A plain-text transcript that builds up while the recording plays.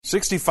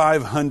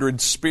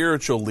6,500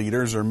 spiritual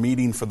leaders are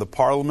meeting for the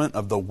Parliament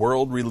of the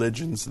World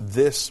Religions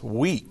this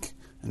week.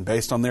 And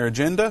based on their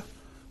agenda,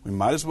 we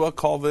might as well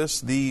call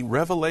this the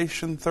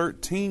Revelation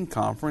 13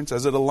 Conference,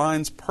 as it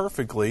aligns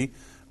perfectly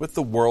with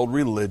the world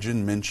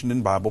religion mentioned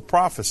in Bible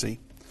prophecy.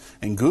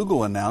 And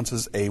Google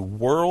announces a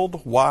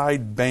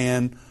worldwide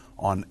ban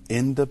on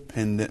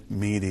independent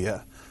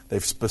media.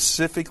 They've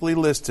specifically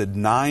listed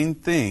 9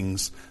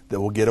 things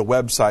that will get a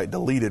website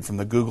deleted from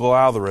the Google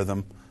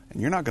algorithm, and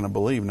you're not going to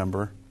believe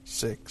number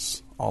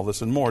 6. All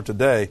this and more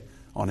today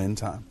on End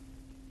Time.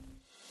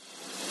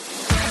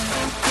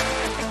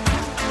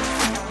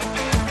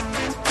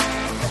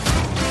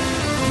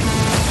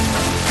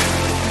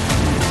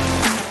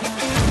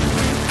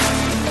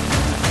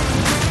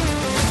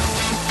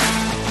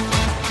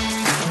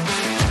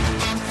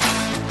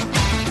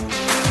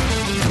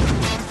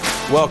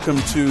 Welcome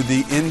to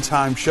the End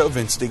Time Show.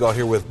 Vince Stegall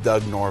here with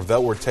Doug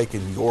Norvell. We're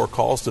taking your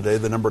calls today.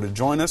 The number to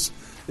join us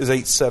is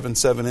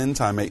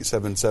 877-END-TIME,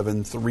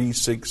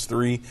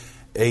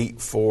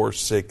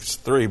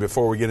 877-363-8463.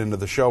 Before we get into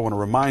the show, I want to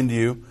remind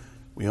you,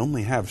 we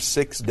only have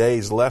 6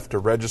 days left to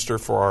register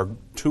for our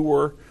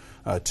tour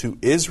to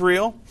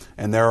Israel,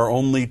 and there are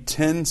only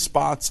 10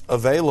 spots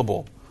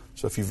available.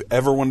 So if you've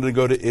ever wanted to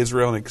go to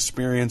Israel and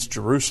experience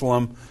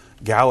Jerusalem,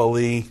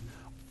 Galilee,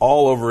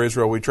 all over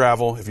Israel we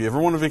travel. If you ever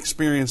want to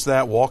experience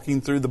that,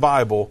 walking through the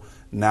Bible,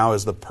 now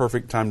is the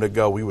perfect time to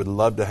go. We would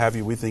love to have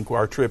you. We think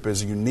our trip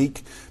is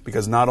unique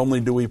because not only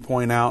do we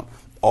point out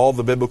all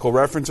the biblical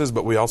references,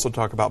 but we also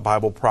talk about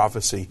Bible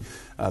prophecy.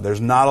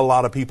 There's not a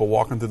lot of people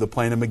walking through the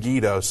plain of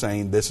Megiddo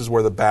saying this is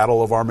where the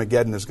battle of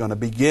Armageddon is going to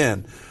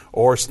begin,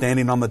 or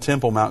standing on the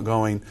Temple Mount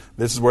going,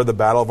 this is where the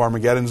battle of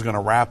Armageddon is going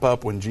to wrap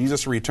up when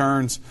Jesus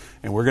returns,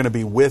 and we're going to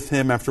be with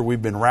Him after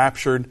we've been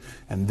raptured,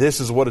 and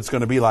this is what it's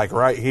going to be like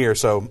right here.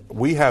 So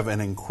we have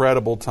an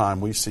incredible time.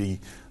 We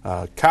see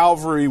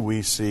Calvary,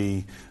 we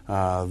see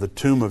the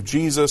tomb of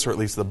Jesus, or at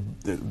least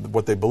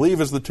what they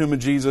believe is the tomb of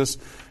Jesus,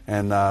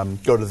 and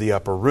go to the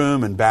upper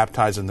room and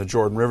baptize in the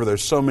Jordan River.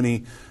 There's so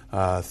many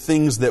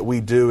things that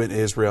we do in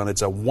Israel, and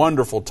it's a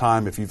wonderful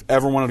time. If you've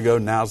ever wanted to go,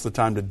 now's the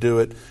time to do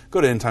it.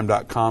 Go to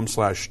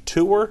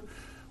endtime.com/tour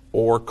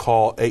or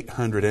call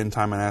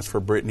 800-END-TIME and ask for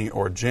Brittany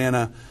or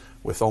Jana.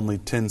 With only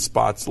 10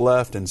 spots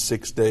left and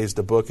 6 days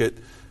to book it,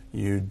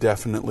 you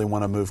definitely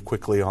want to move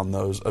quickly on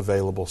those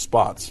available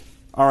spots.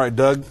 All right,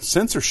 Doug,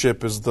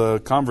 censorship is the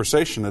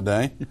conversation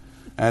today.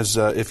 As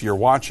if you're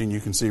watching, you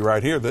can see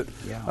right here that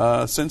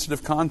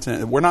sensitive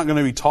content, we're not going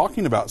to be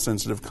talking about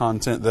sensitive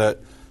content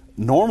that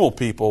normal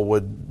people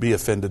would be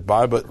offended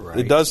by, but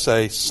It does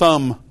say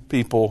some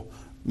people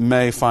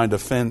may find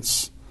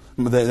offense,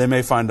 they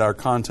may find our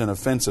content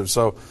offensive.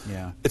 So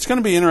It's going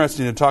to be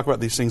interesting to talk about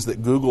these things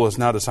that Google has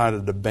now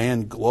decided to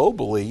ban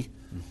globally.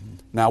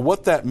 Now,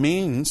 what that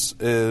means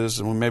is,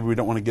 and maybe we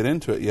don't want to get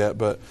into it yet,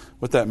 but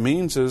what that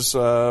means is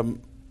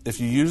if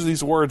you use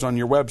these words on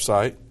your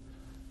website,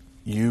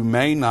 you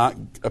may not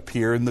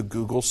appear in the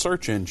Google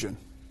search engine.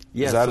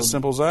 Is that as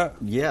simple as that?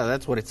 Yeah,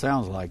 that's what it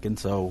sounds like. And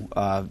so,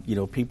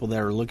 people that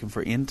are looking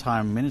for End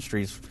Time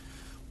Ministries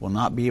will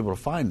not be able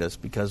to find us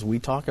because we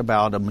talk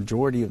about a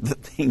majority of the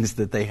things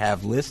that they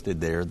have listed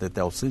there that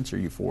they'll censor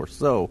you for.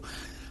 So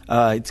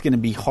it's going to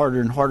be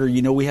harder and harder.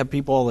 We have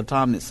people all the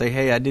time that say,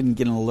 hey, I didn't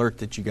get an alert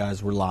that you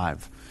guys were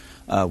live.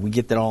 We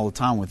get that all the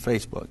time with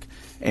Facebook.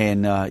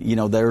 And,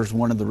 there's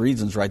one of the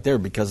reasons right there,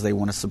 because they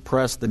want to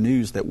suppress the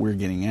news that we're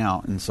getting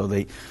out. And so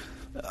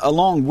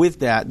along with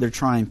that, they're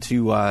trying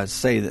to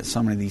say that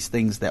some of these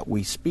things that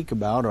we speak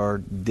about are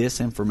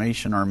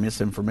disinformation or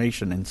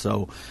misinformation. And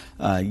so,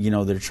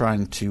 they're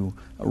trying to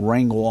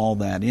wrangle all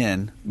that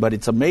in. But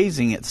it's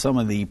amazing at some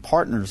of the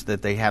partners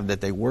that they have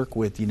that they work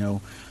with.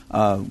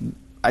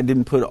 I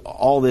didn't put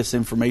all this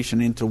information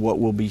into what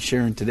we'll be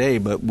sharing today,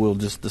 but we'll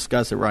just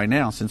discuss it right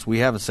now since we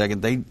have a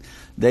second.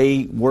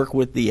 They work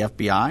with the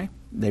FBI.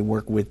 They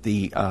work with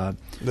the...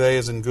 they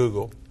as in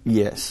Google.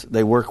 Yes.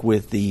 They work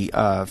with the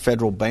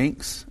federal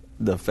banks,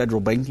 the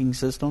federal banking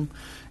system,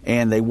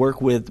 and they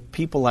work with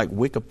people like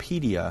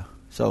Wikipedia.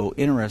 So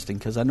interesting,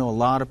 because I know a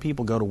lot of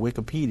people go to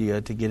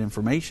Wikipedia to get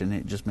information.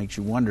 It just makes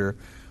you wonder,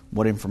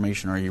 what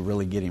information are you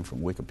really getting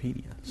from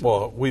Wikipedia? So,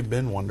 well, we've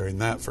been wondering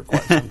that for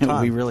quite some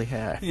time. We really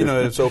have.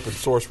 It's open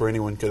source where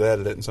anyone could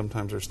edit it, and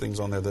sometimes there's things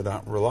on there that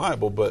aren't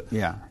reliable. But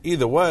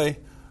either way,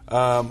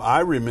 I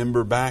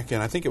remember back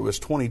in, I think it was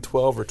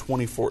 2012 or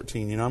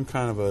 2014,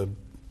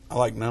 I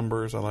like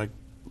numbers. I like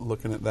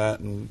looking at that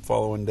and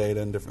following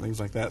data and different things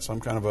like that. So I'm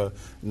kind of a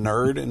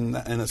nerd in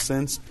a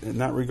sense in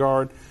that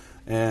regard.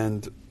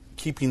 And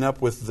keeping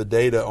up with the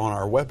data on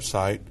our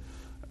website,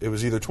 it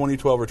was either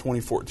 2012 or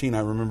 2014.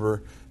 I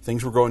remember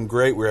things were going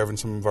great. We were having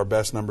some of our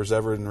best numbers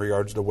ever in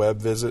regards to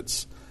web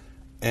visits.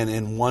 And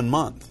in 1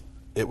 month,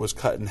 it was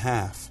cut in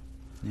half.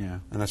 Yeah.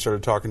 And I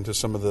started talking to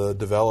some of the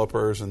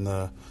developers and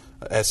the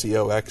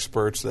SEO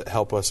experts that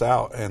help us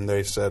out. And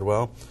they said,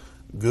 well,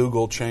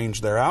 Google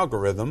changed their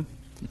algorithm.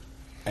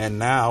 And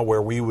now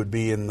where we would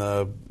be in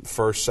the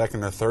first,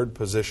 second, or third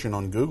position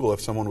on Google, if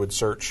someone would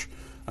search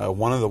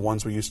One of the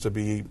ones we used to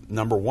be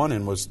number one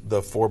in was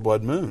the 4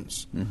 blood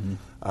moons.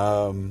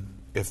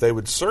 If they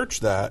would search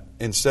that,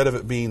 instead of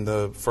it being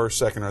the first,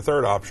 second, or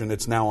third option,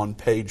 it's now on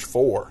page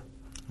 4.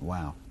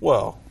 Wow.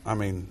 Well, I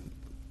mean,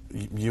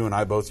 you and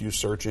I both use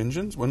search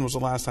engines. When was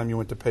the last time you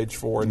went to page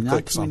 4 and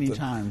clicked something? Not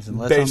too many times,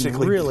 unless I'm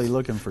really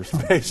looking for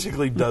something.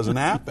 Basically doesn't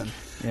happen.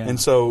 Yeah. And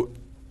so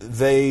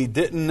they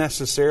didn't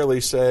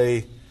necessarily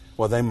say,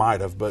 well, they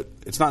might have, but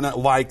it's not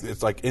like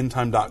it's like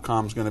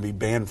endtime.com is going to be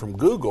banned from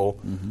Google.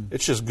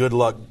 It's just good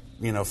luck,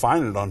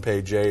 finding it on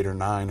page 8 or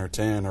 9 or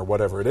 10 or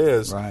whatever it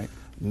is. Right.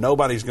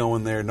 Nobody's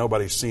going there.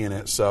 Nobody's seeing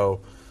it.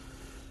 So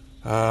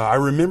I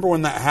remember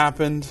when that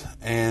happened,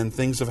 and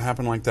things have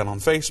happened like that on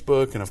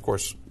Facebook. And, of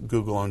course,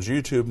 Google owns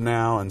YouTube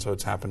now, and so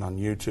it's happened on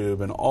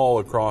YouTube and all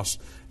across.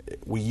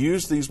 We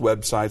use these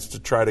websites to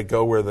try to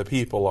go where the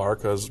people are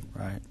because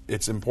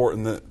it's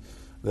important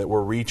that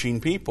we're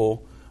reaching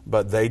people,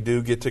 but they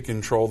do get to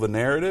control the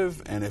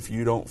narrative. And if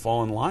you don't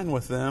fall in line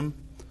with them,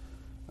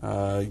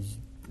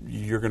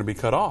 you're going to be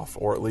cut off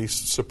or at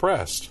least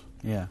suppressed.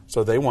 Yeah.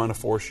 So they want to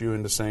force you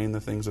into saying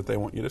the things that they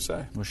want you to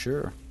say. Well,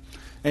 sure.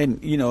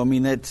 And,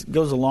 that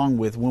goes along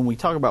with when we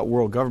talk about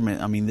world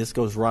government, this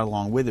goes right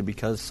along with it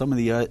because some of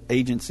the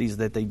agencies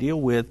that they deal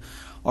with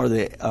are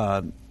the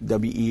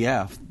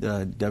WEF,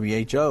 the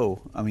WHO,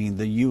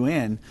 the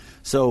UN.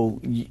 So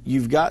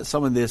you've got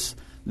some of this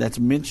that's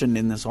mentioned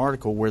in this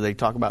article where they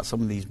talk about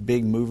some of these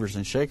big movers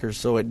and shakers.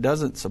 So it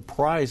doesn't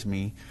surprise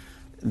me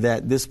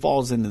that this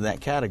falls into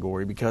that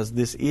category because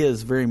this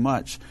is very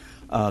much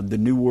the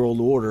New World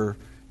Order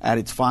at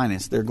its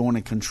finest. They're going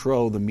to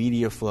control the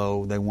media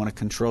flow. They want to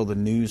control the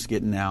news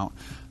getting out.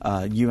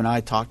 You and I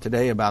talked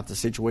today about the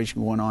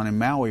situation going on in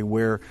Maui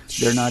where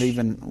they're not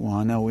even, well,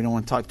 I know we don't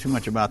want to talk too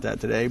much about that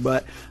today,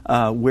 but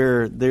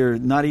where they're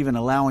not even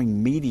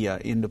allowing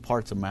media into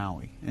parts of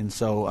Maui. And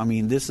so,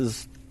 this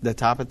is the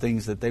type of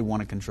things that they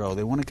want to control.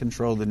 They want to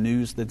control the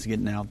news that's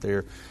getting out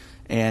there.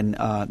 And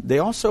they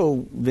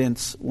also,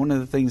 Vince, one of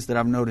the things that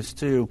I've noticed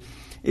too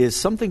is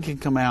something can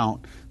come out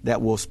that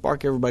will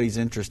spark everybody's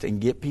interest and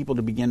get people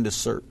to begin to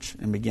search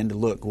and begin to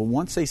look. Well,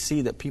 once they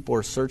see that people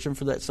are searching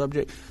for that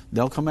subject,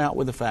 they'll come out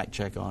with a fact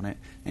check on it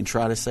and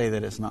try to say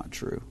that it's not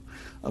true.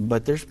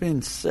 But there's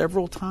been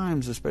several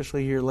times,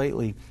 especially here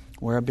lately,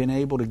 where I've been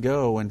able to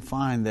go and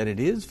find that it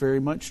is very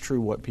much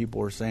true what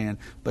people are saying,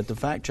 but the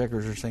fact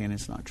checkers are saying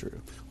it's not true.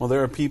 Well,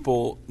 there are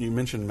people, you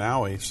mentioned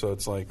Maui, so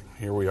it's like,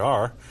 here we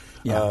are.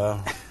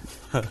 Yeah.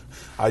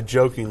 I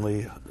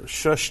jokingly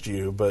shushed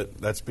you, but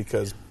that's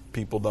because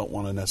people don't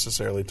want to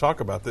necessarily talk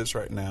about this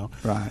right now.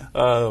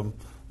 Right.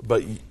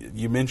 But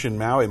you mentioned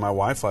Maui. My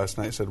wife last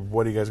night said,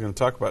 what are you guys going to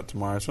talk about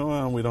tomorrow? I said,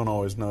 well, we don't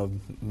always know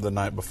the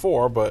night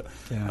before, but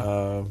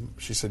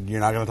she said, you're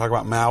not going to talk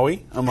about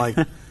Maui? I'm like,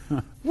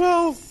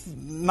 well,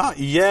 not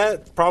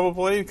yet,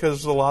 probably,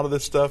 because a lot of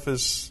this stuff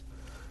is,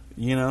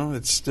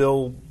 it's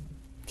still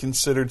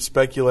considered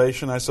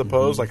speculation, I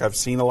suppose. Like, I've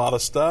seen a lot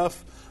of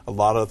stuff. A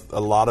lot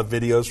of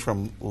videos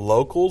from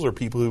locals or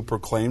people who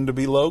proclaim to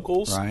be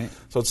locals. Right.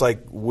 So it's like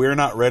we're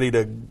not ready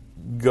to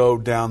go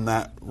down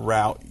that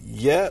route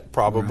yet,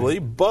 probably,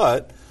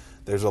 but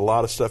there's a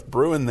lot of stuff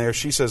brewing there.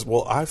 She says,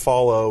 well, I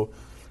follow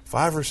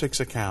 5 or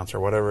 6 accounts or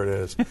whatever it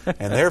is,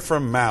 and they're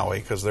from Maui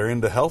because they're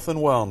into health and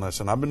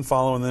wellness, and I've been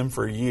following them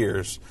for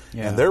years,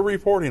 and they're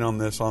reporting on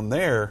this on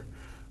there.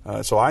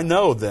 So I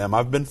know them.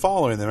 I've been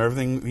following them.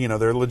 Everything,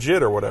 they're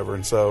legit or whatever,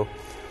 and so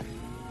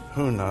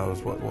who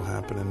knows what will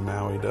happen in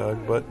Maui,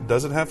 Doug? But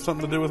does it have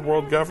something to do with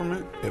world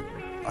government?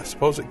 I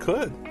suppose it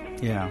could.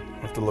 Yeah.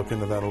 We'll have to look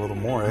into that a little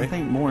more, eh? I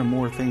think more and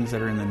more things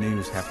that are in the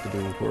news have to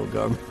do with world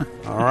government.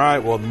 All right.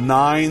 Well,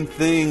 9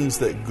 things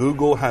that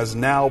Google has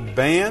now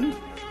banned.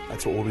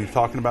 That's what we'll be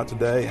talking about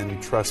today.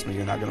 And trust me,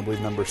 you're not going to believe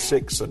number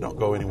 6, so don't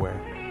go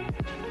anywhere.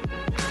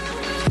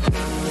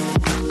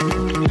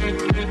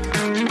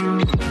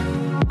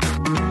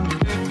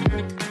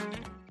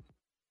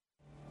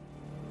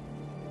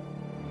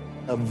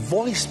 A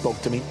voice spoke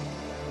to me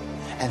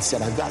and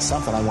said, I've got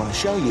something I want to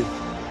show you.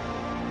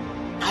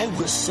 I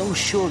was so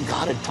sure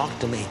God had talked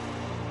to me.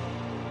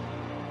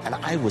 And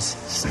I was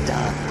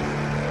stunned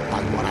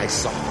by what I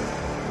saw.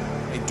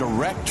 A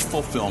direct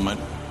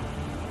fulfillment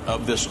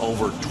of this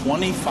over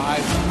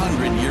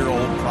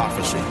 2,500-year-old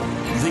prophecy.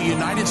 The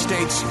United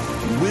States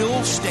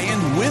will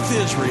stand with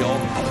Israel.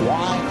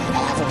 Why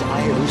haven't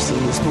I ever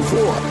seen this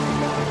before?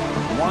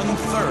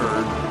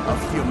 1/3 of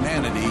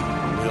humanity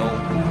will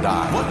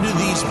die. What do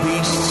these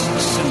beasts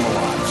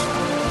symbolize?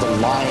 The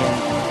lion,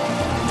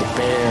 the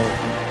bear,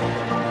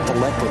 the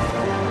leopard.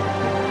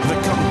 The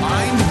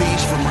combined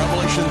beast from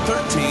Revelation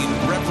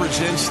 13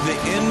 represents the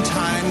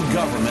end-time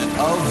government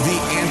of the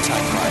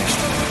Antichrist.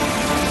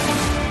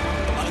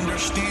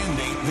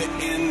 Understanding the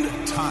end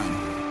time.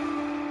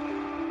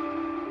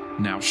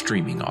 Now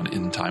streaming on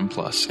Endtime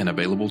Plus and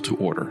available to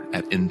order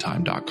at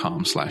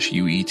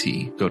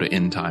endtime.com/UET. Go to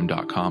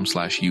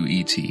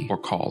endtime.com/UET or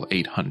call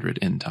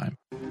 800-ENDTIME.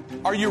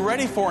 Are you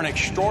ready for an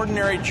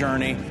extraordinary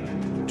journey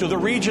to the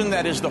region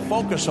that is the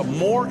focus of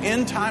more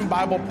end-time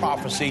Bible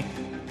prophecy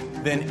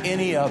than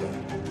any other?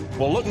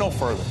 Well, look no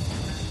further.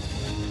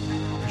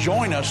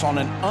 Join us on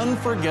an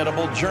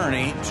unforgettable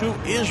journey to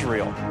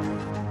Israel.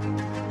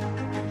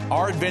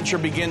 Our adventure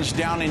begins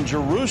down in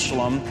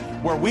Jerusalem,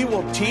 where we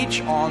will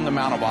teach on the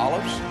Mount of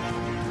Olives,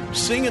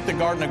 sing at the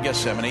Garden of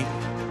Gethsemane,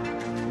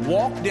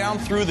 walk down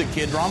through the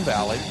Kidron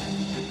Valley.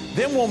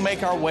 Then we'll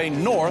make our way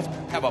north,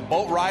 have a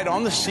boat ride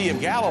on the Sea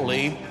of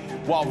Galilee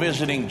while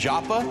visiting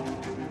Joppa,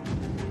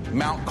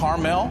 Mount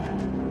Carmel,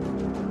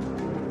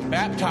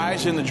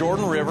 baptize in the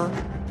Jordan River,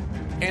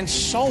 and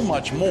so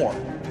much more.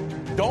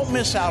 Don't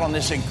miss out on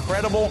this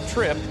incredible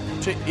trip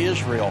to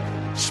Israel.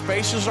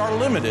 Spaces are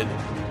limited.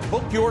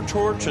 Book your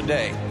tour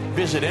today.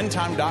 Visit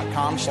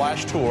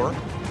endtime.com/tour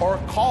or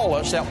call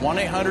us at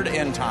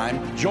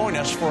 1-800-ENDTIME. Join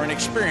us for an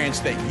experience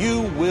that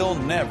you will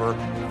never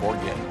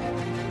forget.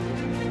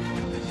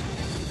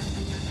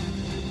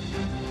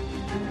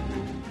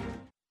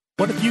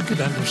 What if you could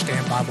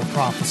understand Bible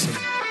prophecy?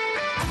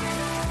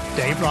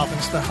 Dave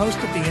Robbins, the host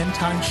of the End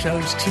Time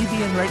Show's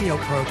TV and radio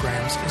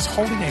programs, is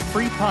holding a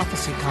free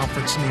prophecy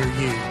conference near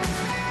you.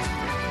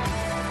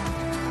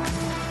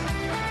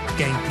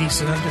 Gain peace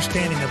and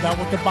understanding about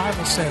what the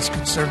Bible says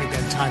concerning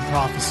end-time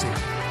prophecy.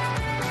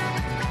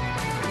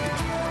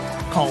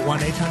 Call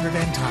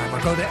 1-800-ENDTIME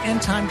or go to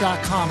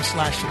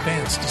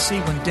endtime.com/events to see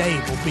when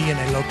Dave will be in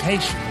a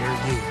location near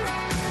you.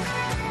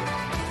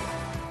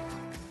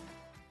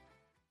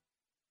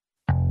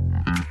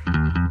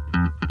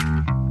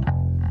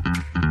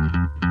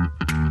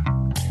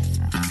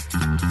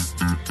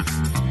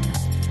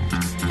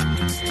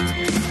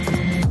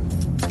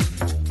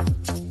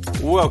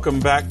 Welcome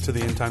back to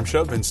the End Time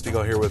Show. Vince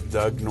Stegall here with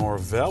Doug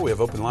Norvell. We have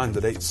open lines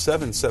at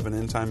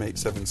 877-END-TIME,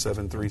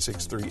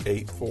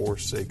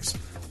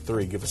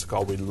 877-363-8463. Give us a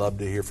call. We'd love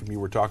to hear from you.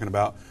 We're talking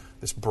about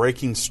this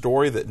breaking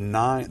story that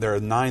there are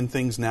 9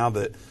 things now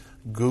that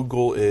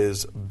Google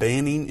is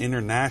banning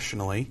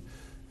internationally.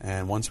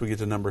 And once we get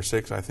to number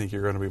 6, I think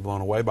you're going to be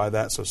blown away by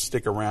that. So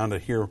stick around to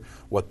hear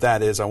what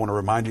that is. I want to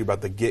remind you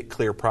about the Get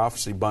Clear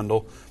Prophecy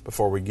Bundle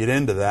before we get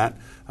into that.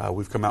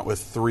 We've come out with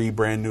 3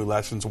 brand new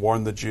lessons: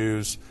 Warn the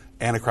Jews,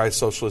 Antichrist,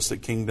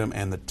 Socialistic Kingdom,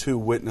 and the 2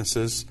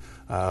 Witnesses.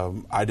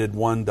 I did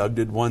one, Doug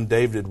did one,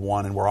 Dave did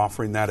one, and we're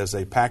offering that as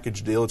a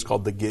package deal. It's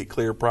called the Get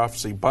Clear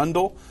Prophecy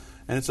Bundle,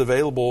 and it's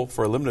available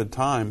for a limited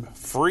time,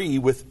 free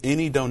with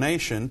any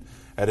donation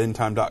at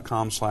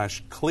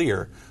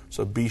endtime.com/clear.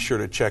 So be sure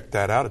to check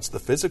that out. It's the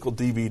physical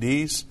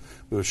DVDs.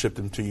 We will ship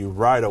them to you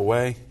right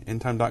away.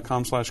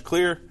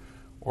 endtime.com/clear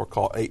or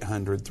call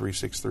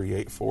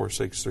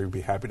 800-363-8463.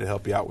 Be happy to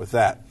help you out with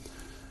that.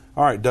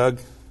 All right, Doug,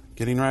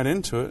 getting right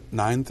into it.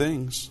 9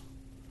 things.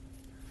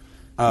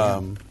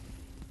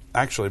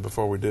 Actually,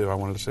 before we do, I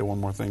wanted to say one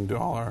more thing to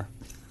all our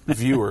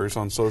viewers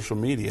on social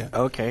media.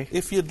 Okay.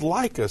 If you'd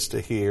like us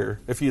to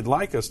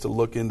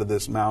look into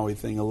this Maui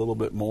thing a little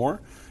bit more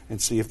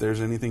and see if there's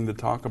anything to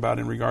talk about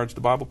in regards to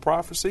Bible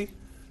prophecy,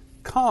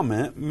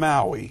 comment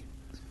Maui.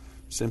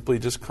 Simply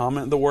just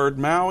comment the word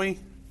Maui,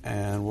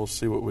 and we'll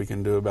see what we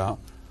can do about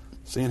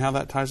seeing how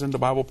that ties into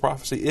Bible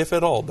prophecy, if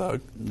at all,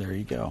 Doug. There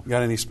you go.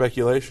 Got any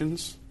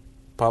speculations?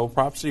 Bible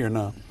prophecy or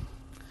no?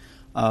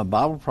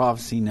 Bible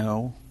prophecy,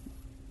 no.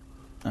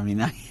 I mean,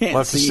 I can't We'll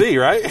have to see,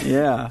 right?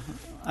 Yeah.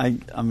 I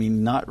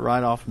mean, not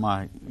right off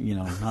not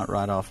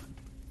right off the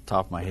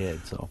top of my head.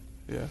 So.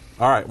 Yeah.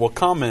 All right. Well,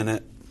 comment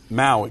it.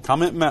 Maui.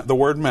 Comment the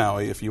word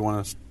Maui if you want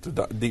us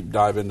to deep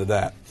dive into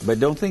that. But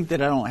don't think that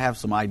I don't have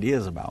some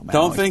ideas about Maui.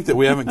 Don't think that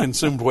we haven't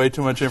consumed way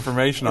too much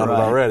information on it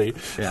already.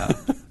 Yeah.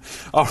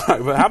 All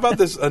right. But how about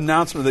this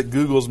announcement that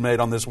Google's made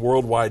on this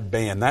worldwide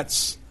ban? That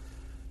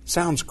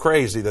sounds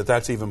crazy that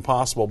that's even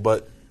possible.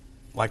 But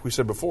like we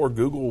said before,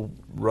 Google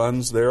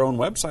runs their own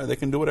website. They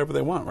can do whatever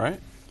they want, right?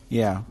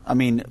 Yeah. I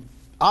mean,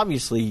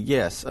 obviously,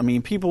 yes. I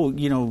mean, people,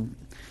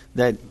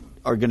 that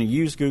are going to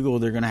use Google,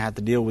 they're going to have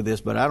to deal with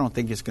this, but I don't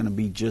think it's going to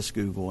be just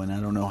Google, and I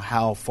don't know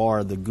how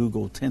far the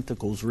Google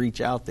tentacles reach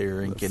out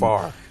there. And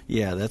far.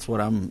 Yeah, that's what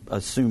I'm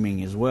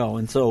assuming as well.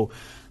 And so,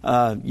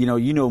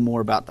 you know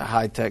more about the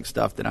high-tech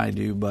stuff than I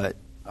do, but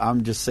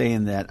I'm just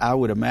saying that I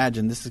would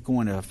imagine this is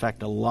going to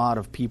affect a lot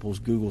of people's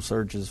Google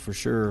searches for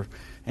sure,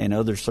 and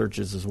other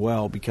searches as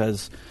well,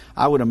 because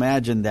I would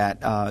imagine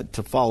that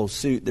to follow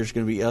suit, there's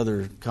going to be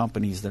other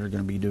companies that are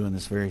going to be doing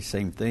this very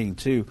same thing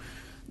too.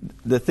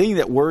 The thing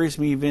that worries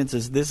me, Vince,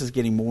 is this is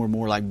getting more and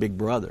more like Big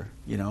Brother.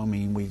 I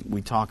mean,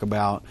 we talk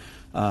about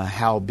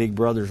how Big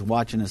Brother's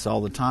watching us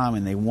all the time,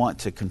 and they want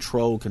to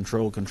control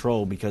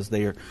because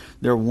they're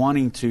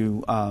wanting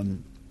to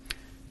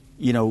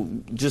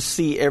just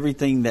see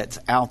everything that's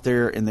out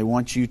there, and they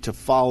want you to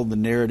follow the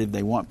narrative.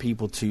 They want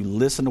people to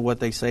listen to what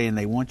they say, and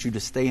they want you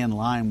to stay in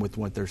line with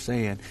what they're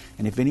saying.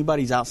 And if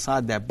anybody's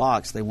outside that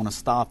box, they want to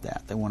stop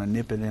that. They want to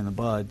nip it in the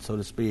bud, so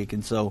to speak.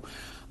 And so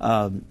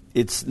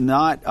it's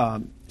not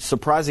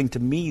surprising to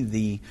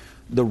me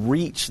the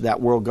reach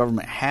that world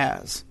government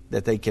has,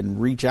 that they can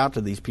reach out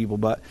to these people.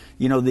 But,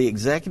 the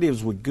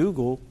executives with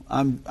Google,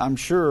 I'm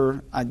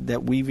sure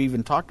that we've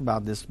even talked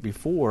about this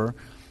before,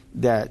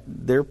 that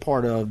they're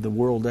part of the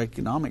World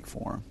Economic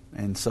Forum.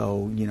 And so,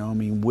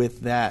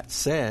 with that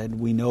said,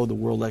 we know the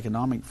World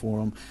Economic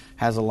Forum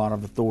has a lot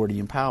of authority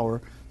and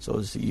power. So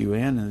is the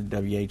UN and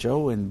the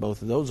WHO, and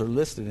both of those are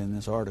listed in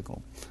this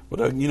article.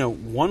 Well,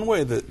 one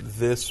way that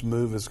this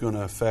move is going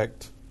to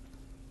affect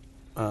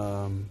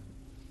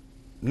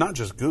not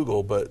just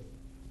Google, but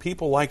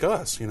people like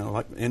us,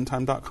 like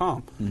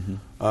endtime.com.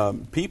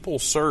 Mm-hmm. People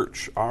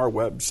search our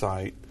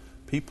website.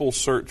 People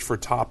search for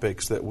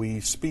topics that we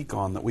speak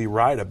on, that we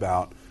write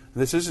about.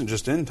 This isn't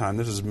just End Time.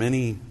 This is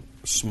many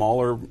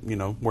smaller,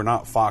 we're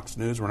not Fox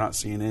News, we're not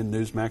CNN,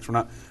 Newsmax, we're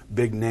not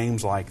big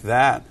names like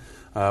that.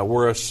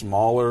 We're a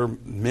smaller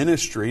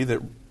ministry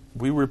that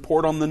we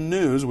report on the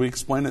news. We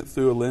explain it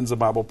through a lens of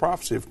Bible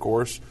prophecy, of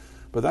course.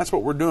 But that's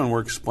what we're doing.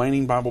 We're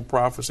explaining Bible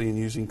prophecy and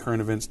using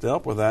current events to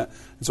help with that.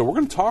 And so we're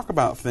going to talk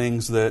about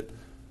things that,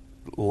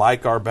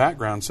 like our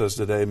background says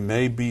today,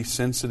 may be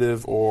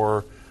sensitive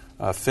or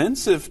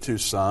offensive to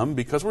some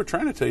because we're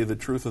trying to tell you the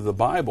truth of the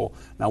Bible.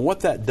 Now, what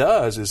that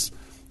does is,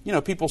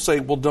 people say,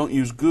 well, don't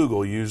use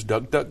Google, use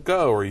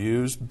DuckDuckGo or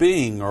use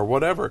Bing or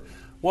whatever.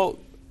 Well,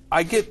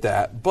 I get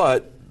that,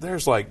 but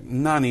there's like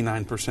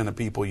 99% of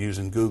people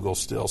using Google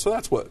still. So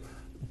that's what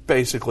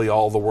basically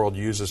all the world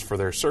uses for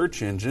their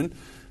search engine.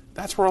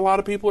 That's where a lot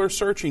of people are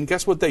searching.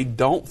 Guess what they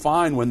don't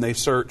find when they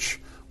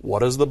search, what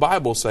does the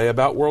Bible say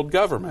about world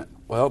government?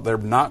 Well, they're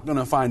not going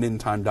to find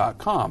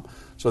endtime.com.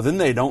 So then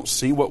they don't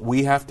see what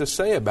we have to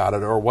say about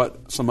it or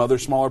what some other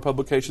smaller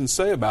publications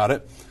say about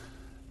it.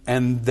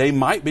 And they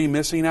might be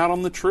missing out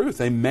on the truth.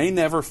 They may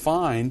never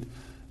find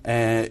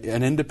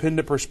an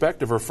independent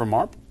perspective, or from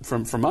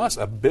us,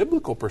 a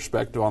biblical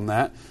perspective on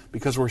that,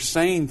 because we're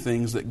saying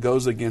things that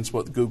goes against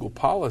what Google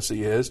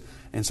policy is,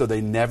 and so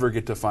they never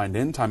get to find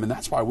End Time. And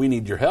that's why we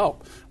need your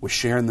help with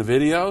sharing the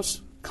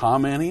videos,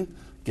 commenting,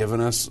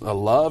 giving us a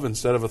love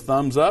instead of a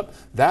thumbs up.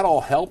 That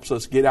all helps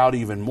us get out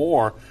even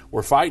more.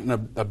 We're fighting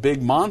a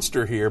big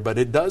monster here, but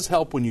it does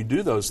help when you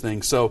do those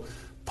things. So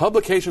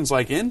publications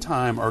like End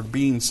Time are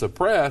being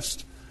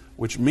suppressed,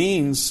 which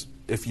means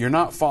if you're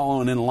not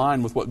following in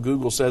line with what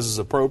Google says is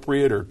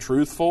appropriate or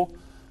truthful,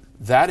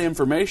 that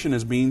information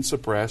is being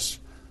suppressed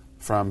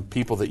from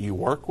people that you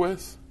work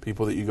with,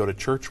 people that you go to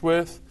church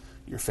with,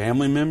 your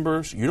family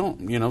members.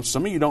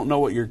 Some of you don't know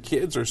what your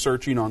kids are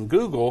searching on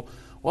Google.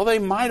 Well, they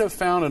might have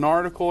found an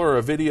article or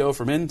a video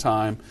from End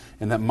Time,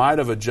 and that might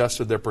have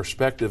adjusted their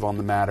perspective on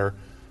the matter.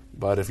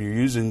 But if you're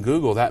using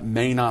Google, that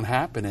may not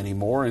happen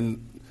anymore.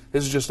 And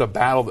this is just a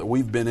battle that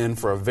we've been in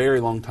for a very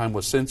long time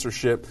with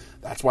censorship.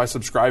 That's why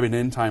subscribing to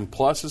End Time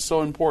Plus is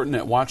so important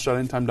at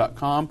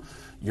watch.endtime.com.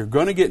 You're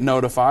going to get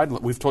notified.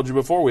 We've told you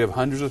before, we have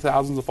hundreds of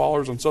thousands of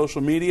followers on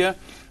social media.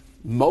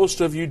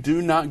 Most of you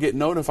do not get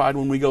notified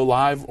when we go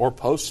live or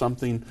post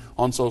something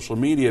on social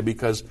media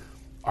because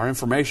our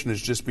information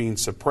is just being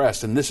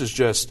suppressed. And this is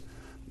just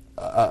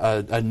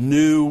a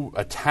new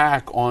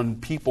attack on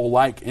people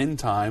like End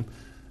Time.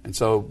 And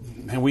so,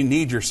 we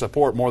need your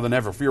support more than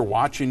ever. If you're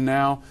watching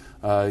now,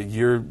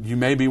 you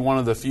may be one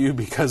of the few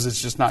because it's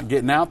just not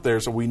getting out there.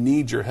 So we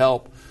need your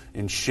help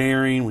in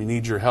sharing. We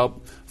need your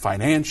help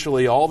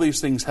financially. All these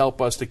things help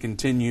us to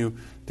continue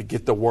to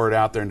get the word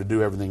out there and to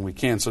do everything we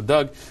can. So,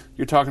 Doug,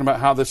 you're talking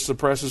about how this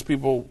suppresses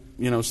people.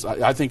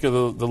 I think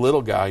of the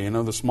little guy,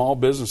 the small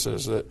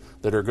businesses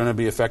that are going to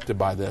be affected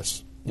by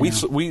this. Yeah.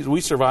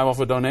 We survive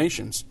off of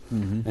donations.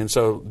 Mm-hmm. And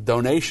so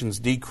donations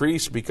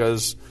decrease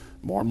because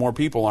more and more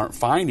people aren't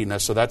finding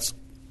us. So that's,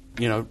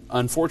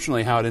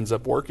 unfortunately how it ends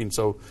up working.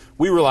 So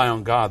we rely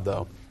on God,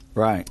 though.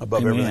 Right.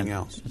 Above everything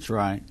else. That's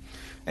right.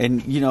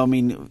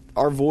 And,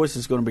 our voice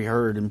is going to be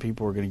heard and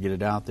people are going to get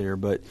it out there.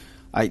 But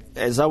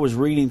as I was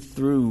reading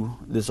through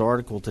this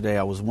article today,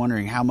 I was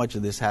wondering how much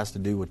of this has to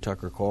do with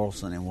Tucker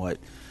Carlson and what,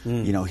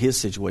 his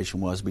situation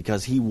was,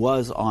 because he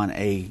was on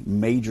a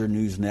major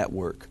news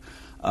network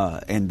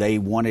and they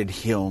wanted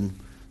him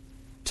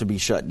to be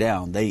shut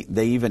down. They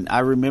even, I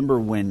remember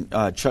when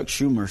Chuck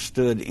Schumer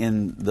stood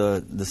in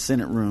the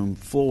Senate room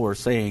floor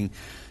saying,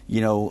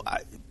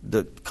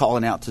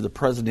 calling out to the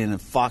president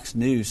of Fox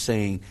News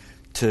saying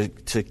to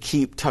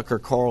keep Tucker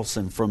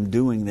Carlson from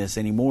doing this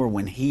anymore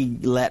when he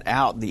let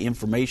out the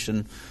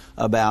information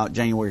about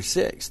January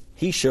 6th.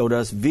 He showed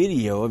us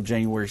video of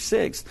January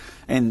 6th,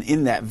 and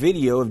in that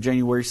video of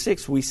January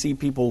 6th, we see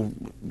people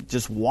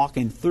just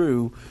walking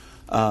through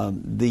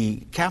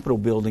the Capitol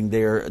building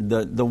there.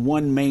 The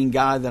one main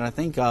guy that I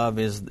think of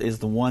is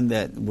the one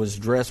that was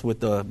dressed with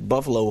the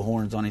buffalo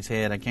horns on his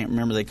head. I can't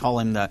remember. They call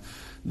him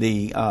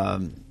the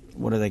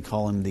what do they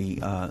call him? The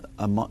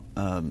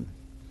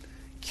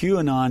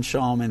QAnon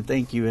shaman.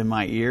 Thank you in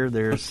my ear.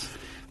 There's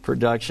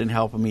production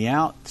helping me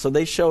out. So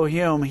they show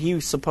him. He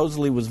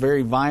supposedly was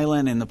very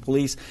violent and the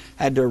police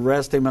had to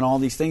arrest him and all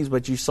these things,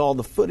 but you saw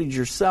the footage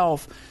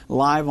yourself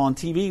live on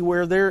TV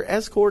where they're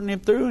escorting him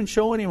through and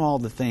showing him all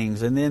the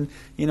things. And then,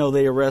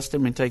 they arrest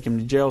him and take him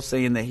to jail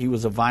saying that he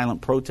was a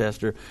violent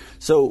protester.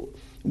 So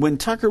when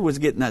Tucker was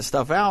getting that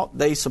stuff out,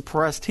 they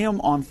suppressed him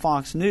on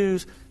Fox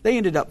News. They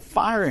ended up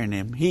firing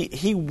him.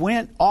 He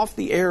went off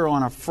the air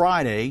on a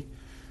Friday,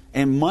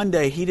 and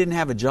Monday he didn't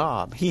have a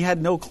job. He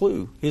had no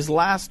clue. His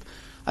last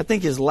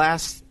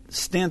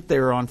stint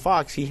there on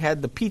Fox, he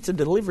had the pizza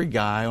delivery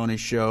guy on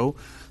his show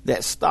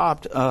that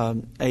stopped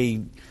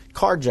a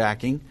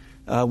carjacking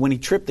when he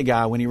tripped the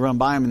guy, when he run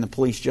by him and the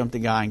police jumped the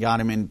guy and got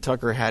him, and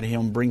Tucker had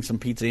him bring some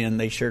pizza in.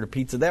 They shared a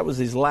pizza. That was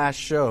his last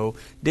show.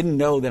 Didn't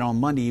know that on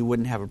Monday he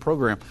wouldn't have a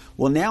program.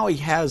 Well, now he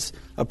has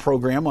a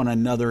program on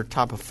another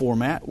type of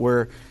format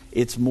where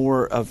it's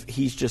more of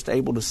he's just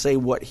able to say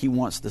what he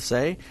wants to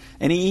say.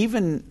 And he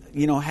even,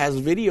 has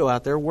video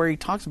out there where he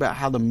talks about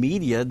how the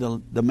media,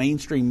 the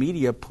mainstream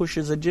media,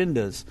 pushes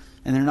agendas,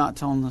 and they're not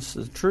telling us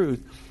the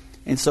truth.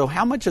 And so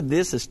how much of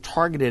this is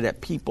targeted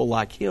at people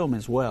like him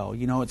as well?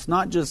 It's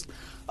not just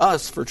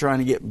us for trying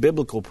to get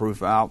biblical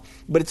proof out,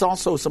 but it's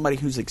also somebody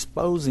who's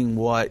exposing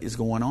what is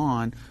going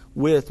on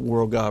with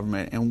world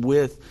government and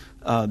with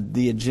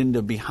the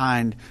agenda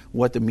behind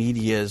what the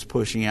media is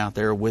pushing out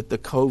there with the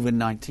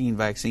COVID-19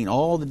 vaccine,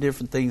 all the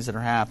different things that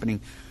are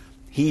happening.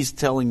 He's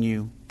telling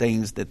you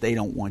things that they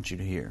don't want you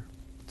to hear.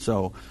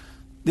 So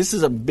this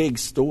is a big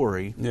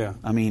story. Yeah.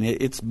 I mean,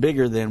 it's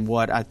bigger than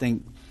what I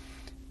think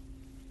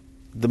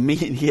the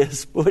media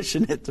is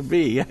pushing it to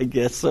be, I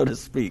guess, so to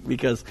speak.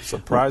 Because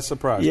surprise.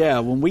 Yeah,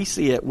 when we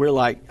see it, we're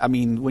like,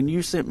 when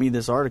you sent me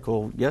this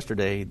article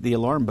yesterday, the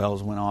alarm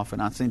bells went off,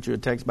 and I sent you a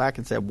text back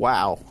and said,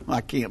 wow,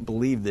 I can't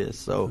believe this.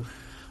 So,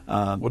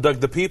 well, Doug,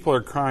 the people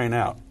are crying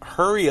out,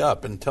 hurry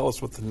up and tell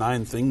us what the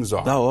 9 things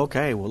are. Oh,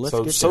 okay. Well, let's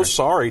get there. So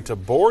sorry to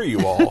bore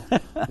you all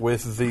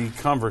with the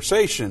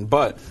conversation,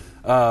 but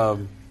are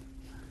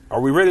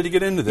we ready to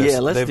get into this?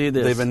 Yeah, let's do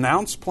this. They've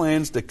announced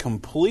plans to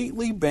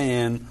completely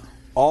ban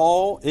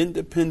all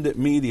independent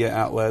media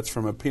outlets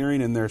from appearing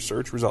in their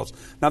search results.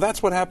 Now,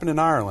 that's what happened in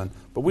Ireland,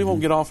 but we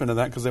won't get off into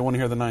that because they want to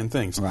hear the 9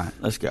 things. Right,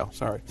 let's go.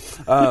 Sorry.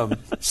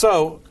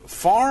 So,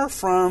 far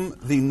from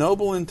the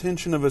noble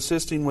intention of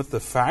assisting with the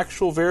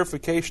factual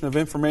verification of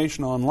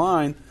information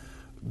online,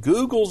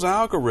 Google's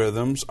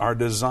algorithms are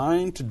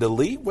designed to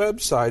delete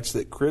websites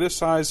that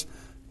criticize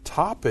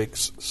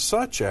topics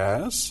such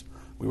as...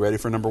 We ready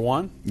for number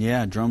 1?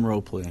 Yeah, drum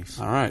roll, please.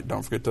 All right,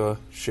 don't forget to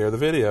share the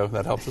video.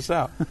 That helps us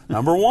out.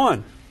 Number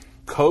 1,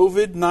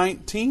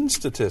 COVID-19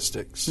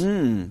 statistics.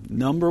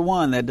 Number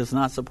 1, that does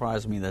not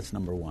surprise me. That's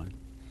number 1.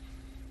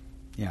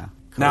 Yeah.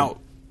 Now,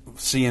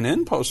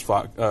 CNN posts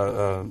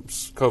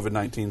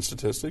COVID-19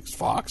 statistics.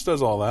 Fox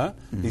does all that.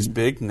 These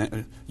big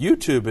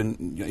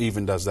YouTube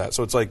even does that.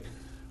 So it's like,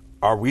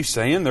 are we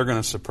saying they're going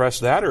to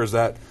suppress that, or is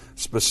that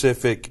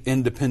specific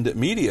independent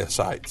media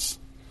sites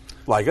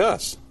like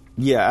us?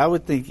 Yeah, I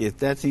would think if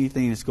that's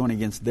anything that's going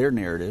against their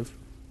narrative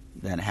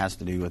that has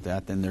to do with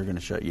that, then they're going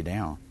to shut you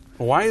down.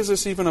 Why is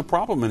this even a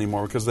problem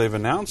anymore? Because they've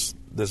announced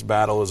this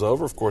battle is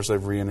over. Of course,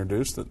 they've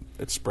reintroduced that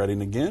it's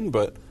spreading again.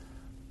 But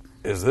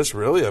is this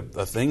really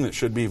a thing that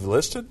should be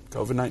listed,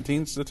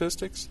 COVID-19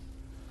 statistics?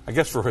 I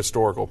guess for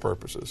historical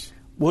purposes.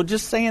 Well,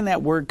 just saying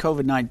that word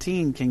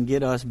COVID-19 can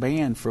get us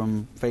banned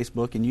from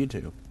Facebook and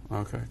YouTube.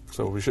 Okay,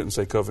 so we shouldn't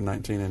say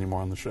COVID-19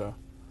 anymore on the show.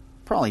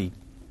 Probably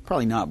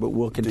not, but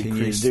we'll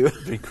continue to do it.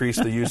 Decrease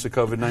the use of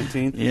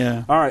COVID-19?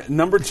 Yeah. All right,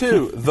 number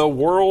 2, the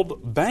World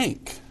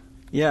Bank.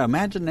 Yeah,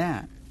 imagine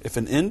that. If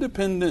an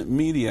independent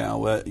media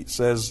outlet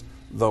says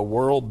the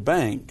World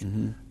Bank,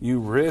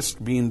 you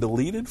risk being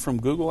deleted from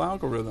Google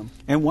algorithm.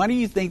 And why do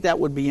you think that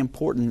would be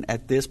important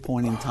at this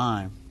point in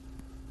time?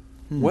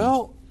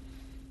 Well,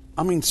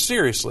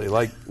 seriously,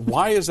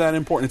 why is that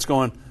important? It's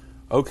going,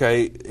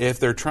 okay, if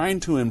they're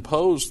trying to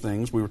impose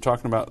things, we were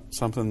talking about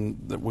something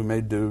that we may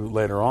do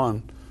later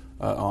on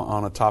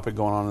a topic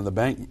going on in the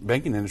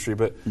banking industry,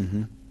 but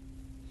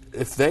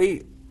if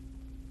they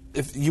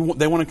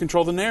want to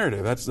control the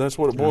narrative, that's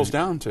what it boils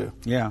down to.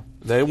 Yeah,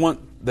 they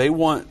want.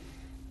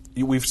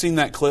 We've seen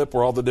that clip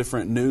where all the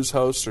different news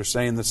hosts are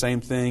saying the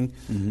same thing.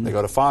 They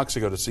go to Fox,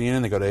 they go to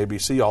CNN, they go to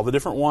ABC, all the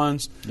different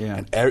ones. Yeah.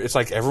 And it's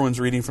like everyone's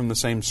reading from the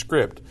same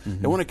script.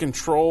 They want to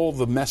control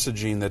the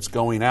messaging that's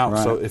going out.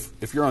 Right. So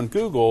if you're on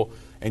Google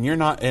and you're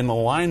not in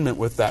alignment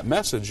with that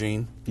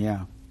messaging,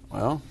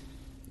 well...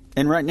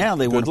 And right now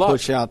they want to luck.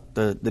 push out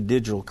the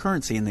digital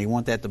currency, and they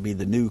want that to be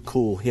the new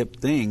cool hip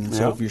thing. And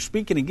so if you're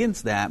speaking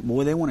against that,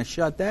 boy, they want to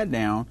shut that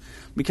down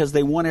because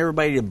they want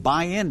everybody to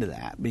buy into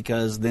that,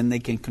 because then they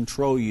can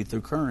control you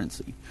through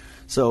currency.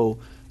 So,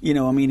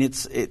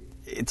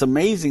 it's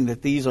amazing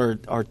that these are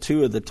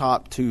 2 of the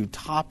top 2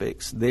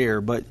 topics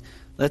there. But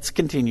let's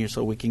continue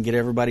so we can get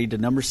everybody to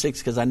number 6,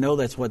 because I know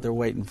that's what they're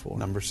waiting for.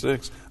 Number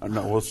 6.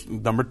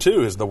 Number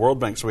 2 is the World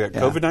Bank. So we got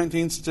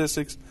COVID-19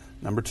 statistics.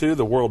 Number 2,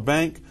 the World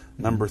Bank.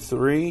 Number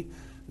 3,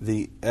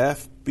 the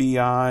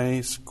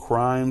FBI's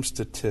crime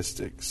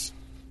statistics.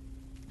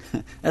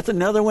 That's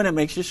another one that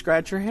makes you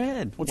scratch your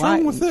head. What's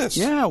wrong with this?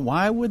 Yeah,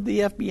 why would the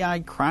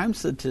FBI crime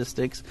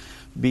statistics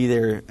be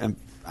there?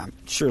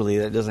 Surely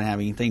that doesn't have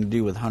anything to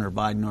do with Hunter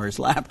Biden or his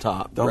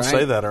laptop. Don't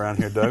say that around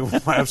here, Doug. We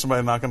might have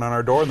somebody knocking on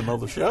our door in the middle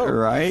of the show.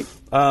 Right.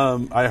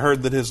 I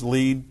heard that his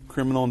lead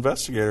criminal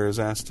investigator is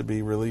asked to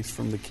be released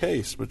from the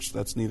case, which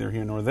that's neither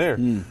here nor there.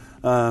 The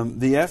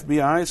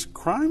FBI's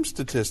crime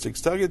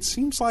statistics, Doug, it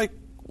seems like,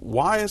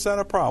 why is that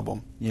a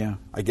problem? Yeah.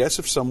 I guess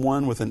if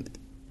someone with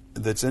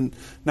that's in...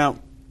 Now,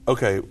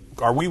 okay,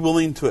 are we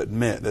willing to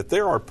admit that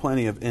there are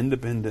plenty of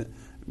independent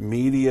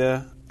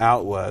media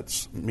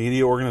outlets,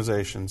 media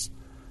organizations,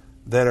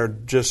 that are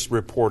just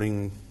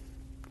reporting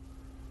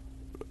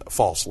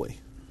falsely.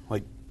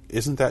 Like,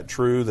 isn't that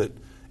true that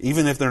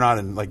even if they're not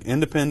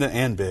independent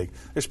and big,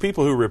 there's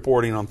people who are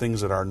reporting on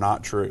things that are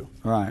not true?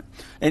 Right.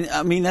 And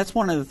I mean, that's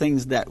one of the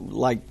things that,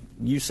 like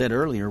you said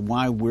earlier,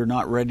 why we're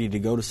not ready to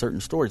go to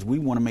certain stories. We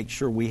want to make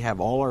sure we have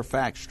all our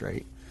facts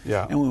straight.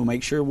 Yeah. And we'll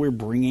make sure we're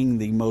bringing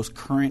the most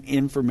current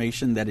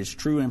information that is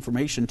true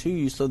information to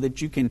you so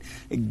that you can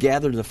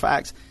gather the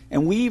facts.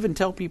 And we even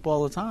tell people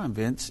all the time,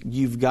 Vince,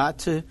 you've got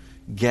to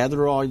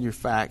gather all your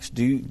facts,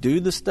 do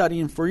the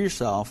studying for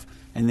yourself,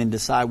 and then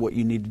decide what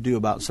you need to do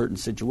about certain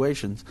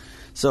situations.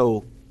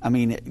 So, I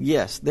mean,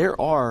 yes, there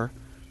are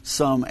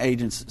some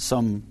agents,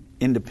 some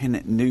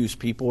independent news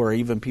people, or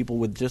even people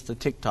with just a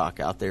TikTok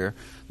out there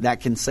that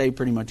can say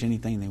pretty much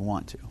anything they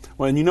want to.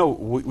 Well, and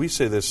we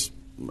say this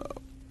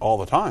all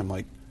the time,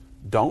 like,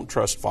 don't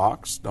trust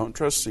Fox, don't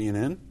trust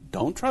CNN,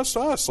 don't trust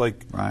us.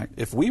 Like, right.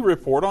 If we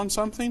report on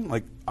something,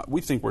 like,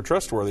 we think we're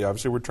trustworthy,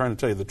 obviously we're trying to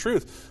tell you the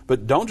truth,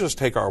 but don't just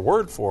take our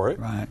word for it.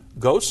 Right.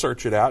 Go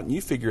search it out and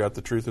you figure out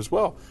the truth as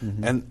well.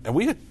 Mm-hmm.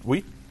 And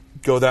we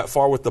go that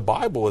far with the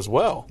Bible as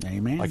well.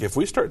 Amen. Like, if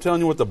we start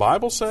telling you what the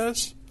Bible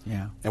says,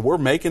 yeah, and we're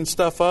making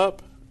stuff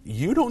up,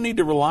 you don't need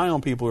to rely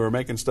on people who are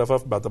making stuff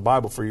up about the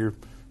Bible for your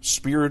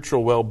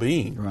spiritual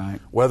well-being. Right.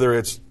 Whether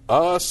it's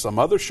us, some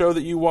other show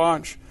that you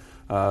watch,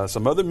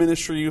 some other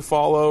ministry you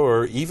follow,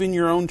 or even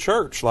your own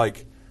church.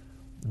 Like,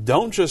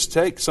 don't just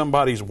take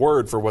somebody's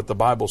word for what the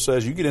Bible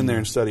says. You get in there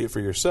and study it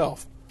for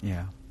yourself.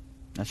 Yeah,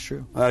 that's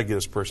true. That'll get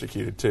us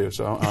persecuted too,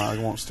 so I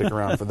won't stick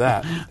around for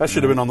that. That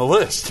should have been on the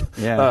list.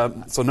 Yeah.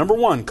 So number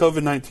 1,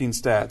 COVID-19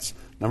 stats.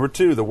 Number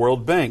 2, the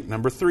World Bank.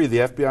 Number 3, the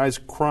FBI's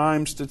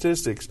crime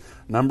statistics.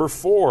 Number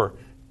 4,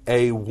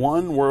 a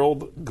one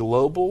world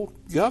global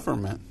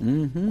government.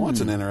 Mm-hmm. Well,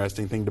 that's an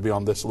interesting thing to be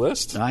on this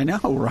list. I know,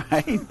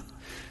 right?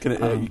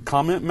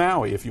 Comment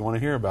Maui if you want to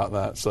hear about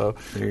that. So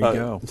there you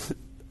go.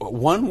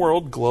 One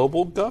world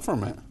global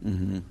government.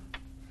 Mm-hmm.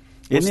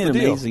 Isn't it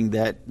amazing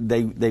that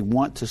they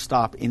want to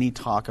stop any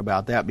talk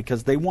about that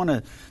because they want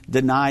to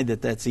deny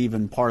that that's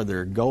even part of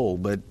their goal,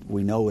 but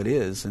we know it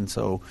is. And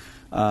so,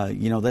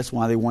 that's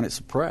why they want it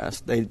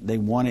suppressed. They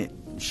want it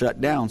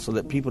shut down so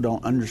that people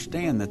don't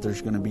understand that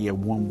there's going to be a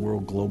one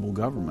world global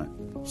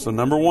government. So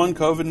number 1,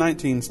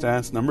 COVID-19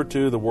 stats. Number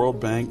 2, the World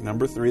Bank.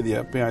 Number 3, the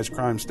FBI's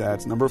crime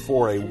stats. Number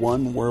 4, a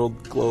one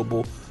world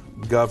global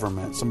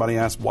government. Somebody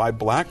asked why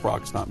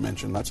BlackRock's not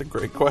mentioned. That's a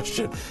great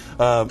question.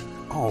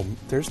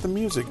 There's the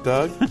music,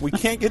 Doug. We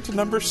can't get to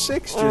number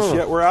 6 just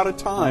yet. We're out of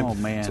time. Oh,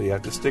 man. So you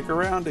have to stick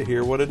around to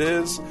hear what it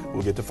is.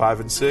 We'll get to 5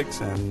 and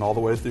 6 and all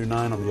the way through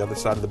 9 on the other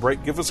side of the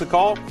break. Give us a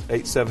call,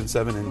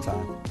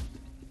 877-IN-TIME.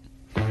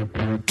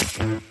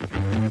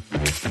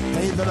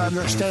 They that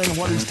understand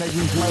what is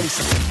taking place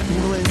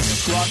will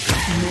instruct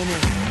many.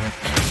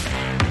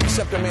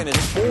 Except a man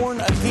is born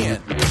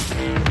again,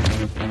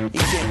 he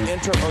can't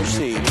enter or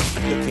see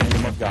the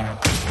kingdom of God.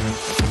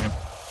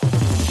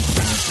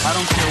 I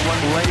don't care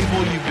what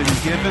label you've been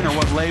given or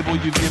what label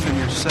you've given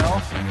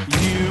yourself.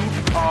 You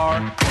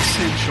are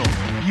essential.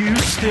 You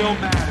still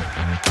matter.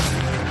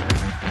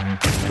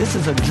 This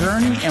is a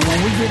journey, and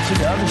when we get to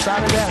the other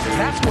side of that,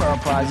 that's where our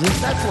prize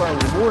is. That's where our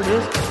reward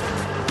is.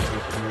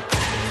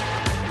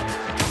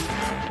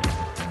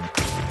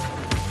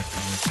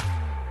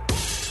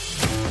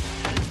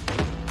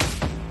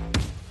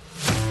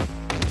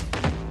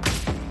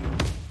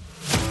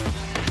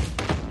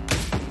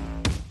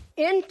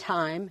 End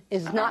time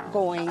is not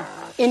going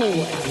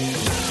anywhere.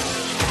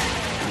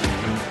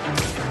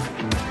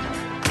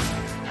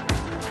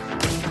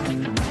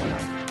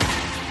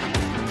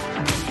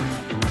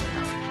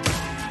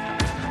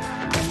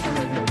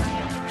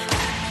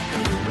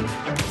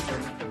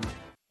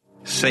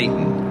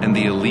 Satan and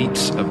the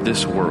elites of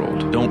this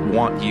world don't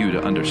want you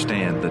to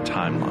understand the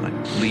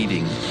timeline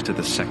leading to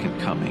the second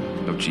coming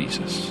of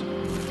Jesus.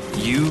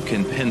 You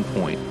can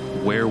pinpoint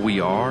where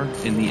we are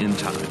in the end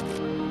time,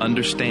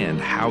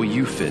 understand how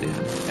you fit in,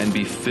 and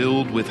be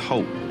filled with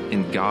hope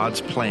in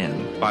God's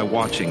plan by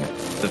watching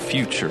The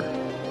Future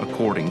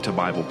According to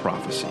Bible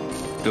Prophecy.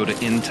 Go to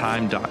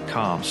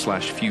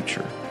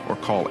endtime.com/future or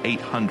call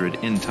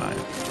 800-END-TIME.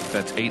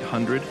 That's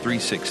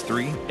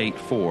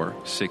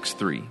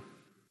 800-363-8463.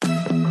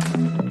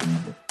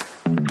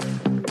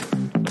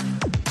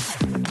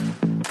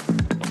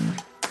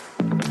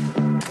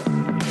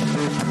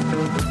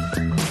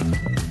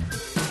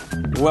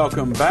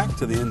 Welcome back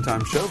to the End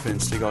Time Show.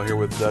 Vince Stegall here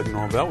with Doug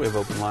Norvell. We have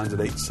open lines at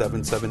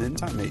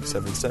 877-END-TIME,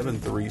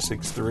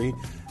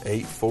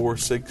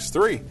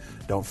 877-363-8463.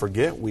 Don't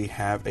forget, we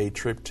have a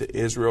trip to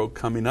Israel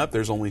coming up.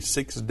 There's only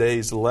 6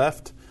 days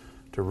left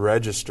to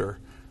register.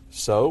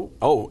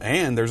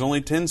 And there's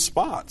only 10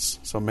 spots.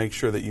 So make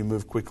sure that you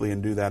move quickly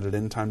and do that at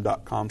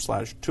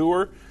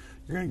endtime.com/tour.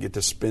 You're going to get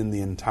to spend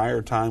the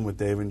entire time with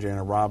Dave and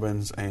Jana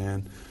Robbins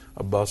and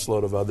a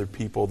busload of other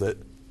people that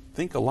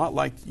think a lot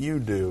like you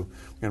do. We're going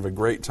to have a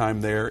great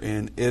time there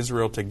in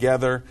Israel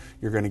together.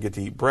 You're going to get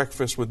to eat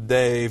breakfast with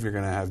Dave. You're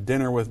going to have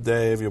dinner with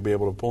Dave. You'll be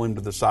able to pull him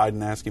to the side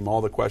and ask him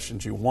all the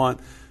questions you want.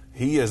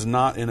 He is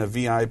not in a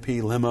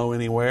VIP limo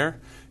anywhere.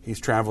 He's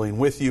traveling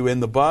with you in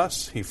the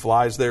bus. He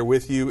flies there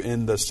with you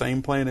in the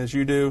same plane as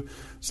you do.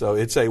 So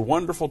it's a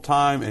wonderful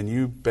time, and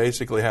you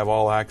basically have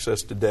all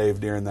access to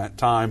Dave during that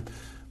time.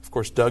 Of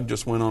course, Doug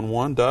just went on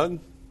one. Doug,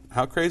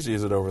 how crazy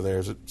is it over there?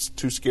 Is it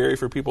too scary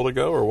for people to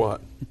go or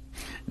what?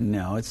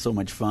 No, it's so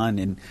much fun.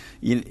 And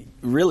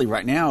really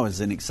right now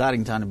is an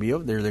exciting time to be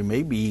over there. They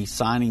may be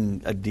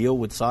signing a deal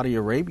with Saudi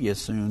Arabia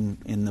soon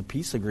in the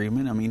peace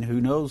agreement. I mean,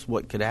 who knows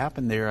what could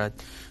happen there. A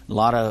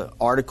lot of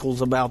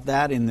articles about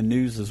that in the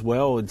news as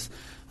well. It's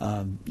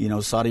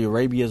Saudi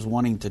Arabia is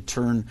wanting to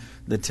turn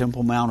the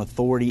Temple Mount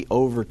Authority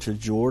over to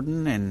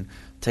Jordan and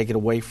take it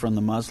away from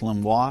the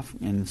Muslim Waqf.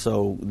 And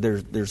so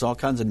there's all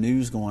kinds of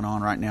news going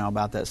on right now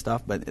about that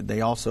stuff, but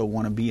they also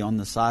want to be on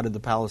the side of the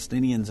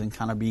Palestinians and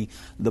kind of be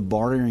the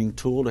bartering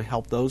tool to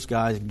help those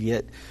guys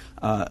get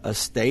a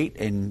state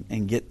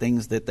and get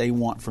things that they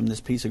want from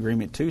this peace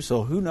agreement too.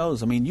 So who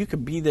knows? I mean, you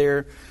could be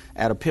there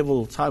at a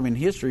pivotal time in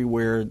history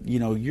where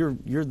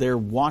you're there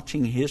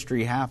watching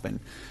history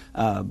happen.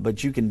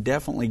 But you can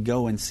definitely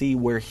go and see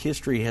where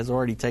history has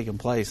already taken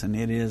place, and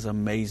it is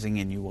amazing,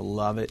 and you will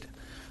love it.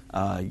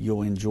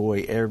 You'll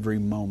enjoy every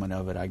moment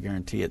of it, I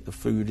guarantee it. The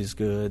food is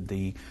good.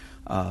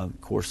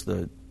 Of course,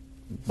 the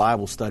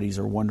Bible studies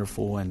are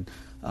wonderful, and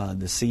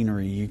the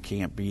scenery, you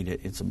can't beat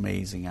it. It's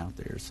amazing out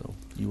there, so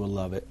you will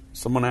love it.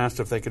 Someone asked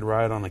if they could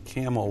ride on a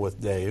camel with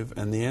Dave,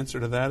 and the answer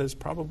to that is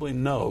probably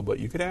no, but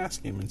you could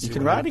ask him and see what happens. You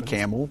can ride a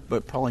camel,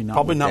 but probably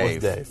not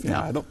with Dave. Yeah, no.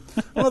 I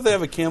don't know if they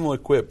have a camel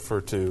equipped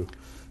for two.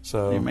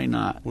 So they may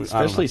not,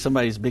 especially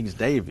somebody as big as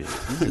Dave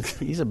is.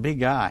 He's a big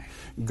guy.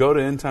 Go to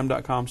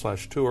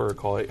endtime.com/tour or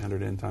call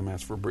 800-ENDTIME.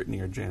 Ask for Brittany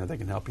or Jana. They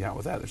can help you out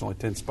with that. There's only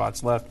 10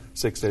 spots left,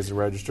 6 days to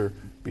register.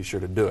 Be sure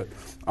to do it.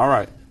 All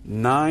right,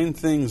 9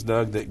 things,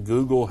 Doug, that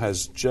Google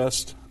has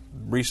just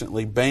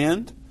recently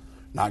banned.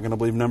 Not going to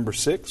believe number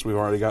 6. We've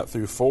already got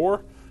through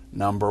 4.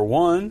 Number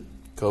 1,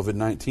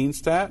 COVID-19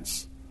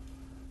 stats.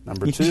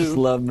 Number 2. You just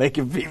love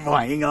making people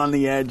hang on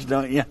the edge,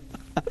 don't you?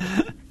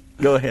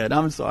 Go ahead.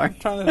 I'm sorry. I'm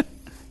trying to...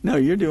 No,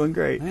 you're doing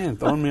great. Man,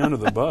 throwing me under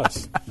the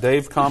bus.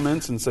 Dave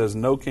comments and says,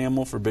 no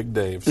camel for Big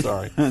Dave.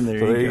 Sorry.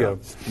 there you go.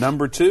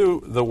 Number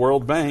 2, the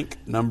World Bank.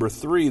 Number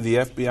 3, the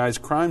FBI's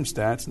crime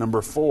stats.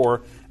 Number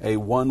 4, a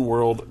one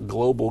world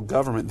global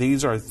government.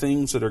 These are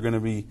things that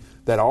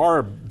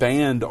are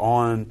banned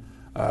on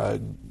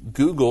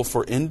Google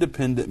for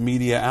independent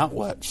media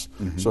outlets.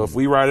 Mm-hmm. So if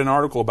we write an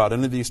article about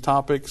any of these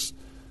topics,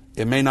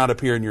 it may not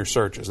appear in your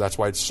searches. That's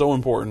why it's so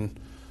important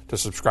to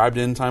subscribe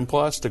to Endtime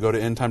Plus, to go to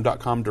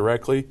endtime.com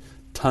directly.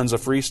 Tons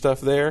of free stuff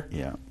there.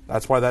 Yeah.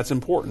 That's why that's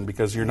important,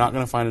 because you're not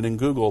going to find it in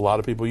Google. A lot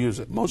of people use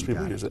it. Most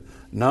people use it.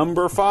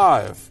 Number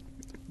 5,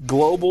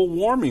 global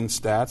warming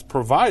stats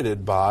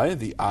provided by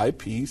the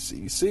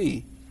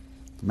IPCC.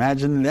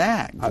 Imagine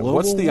that.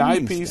 What's the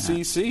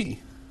IPCC?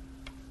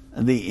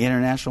 The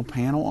International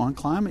Panel on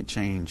Climate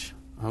Change.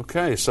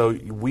 Okay, so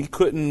we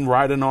couldn't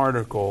write an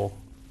article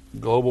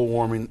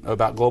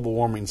about global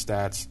warming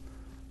stats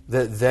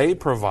that they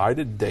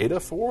provided data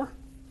for?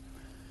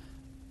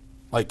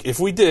 Like, if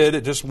we did,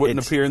 it just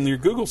wouldn't appear in your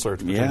Google search,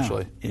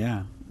 potentially.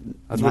 Yeah.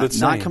 That's what it's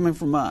saying. Not coming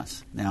from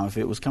us. Now, if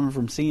it was coming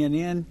from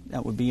CNN,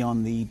 that would be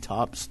on the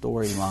top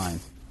storyline.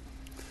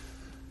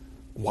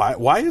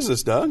 Why is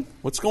this, Doug?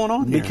 What's going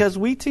on here? Because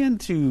we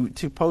tend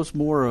to post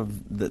more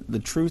of the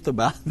truth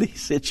about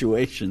these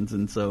situations,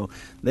 and so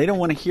they don't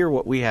want to hear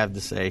what we have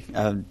to say.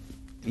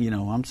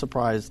 I'm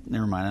surprised.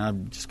 Never mind.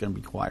 I'm just going to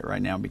be quiet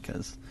right now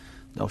because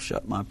they'll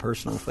shut my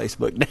personal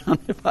Facebook down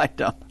if I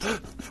don't.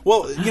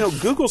 Well,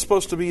 Google's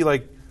supposed to be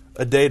like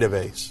a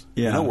database,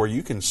 yeah. Where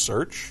you can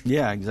search.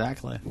 Yeah,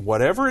 exactly.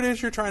 Whatever it is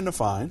you're trying to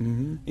find,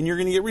 mm-hmm. and you're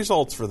going to get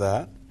results for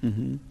that,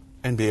 mm-hmm.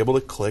 and be able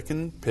to click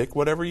and pick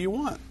whatever you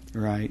want.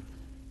 Right.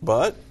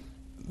 But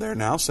they're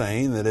now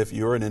saying that if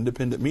you're an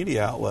independent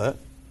media outlet,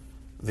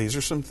 these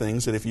are some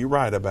things that if you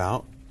write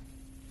about,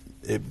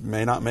 it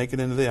may not make it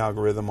into the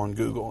algorithm on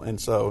Google. And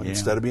so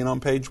instead of being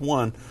on page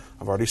 1,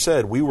 I've already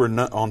said we were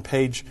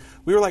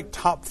like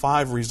top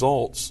 5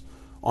 results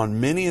on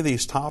many of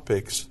these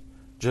topics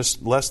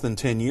just less than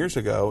 10 years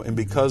ago. And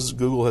because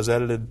Google has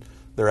edited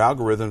their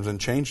algorithms and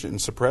changed it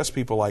and suppressed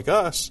people like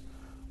us,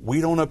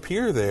 we don't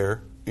appear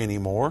there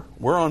anymore.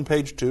 We're on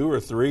page 2 or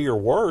 3 or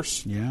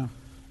worse. Yeah.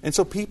 And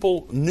so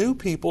new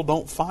people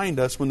don't find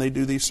us when they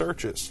do these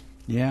searches.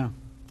 Yeah,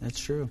 that's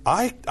true.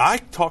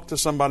 I talked to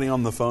somebody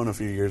on the phone a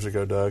few years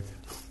ago, Doug.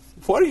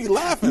 What are you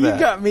laughing at? You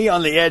got me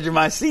on the edge of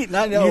my seat, and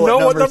I know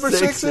what number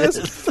 6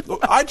 is?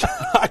 I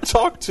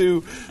talked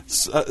to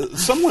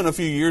someone a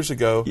few years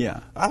ago. Yeah.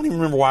 I don't even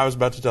remember why I was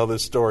about to tell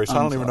this story, so I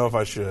don't even know if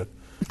I should.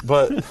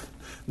 But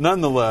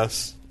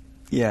nonetheless,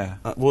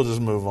 we'll just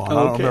move on. Okay.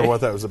 I don't remember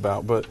what that was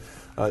about, but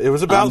it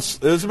was about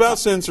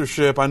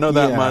censorship. I know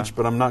that much,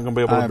 but I'm not going to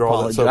be able to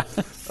draw that.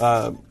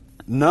 So,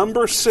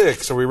 number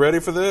 6. Are we ready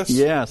for this?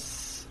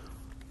 Yes.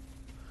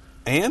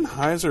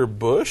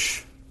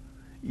 Anheuser-Busch.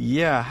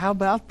 Yeah, how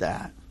about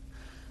that?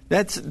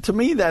 To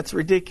me, that's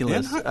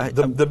ridiculous.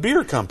 The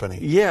beer company.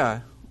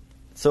 Yeah.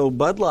 So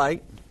Bud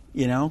Light,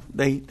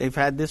 they've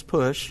had this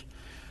push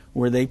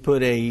where they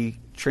put a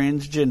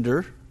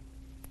transgender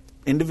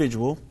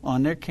individual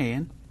on their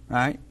can,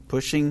 right,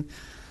 pushing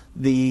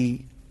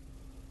the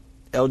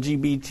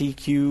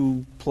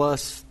LGBTQ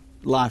plus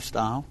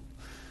lifestyle.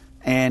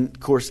 And, of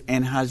course,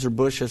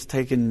 Anheuser-Busch has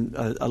taken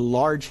a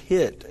large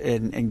hit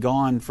and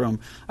gone from,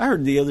 I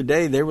heard the other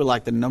day they were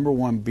like the number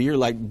one beer,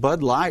 like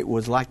Bud Light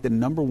was like the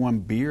number one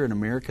beer in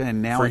America,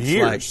 and now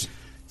it's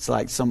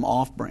like some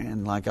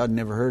off-brand like I'd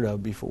never heard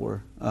of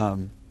before.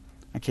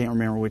 I can't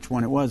remember which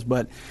one it was.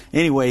 But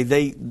anyway,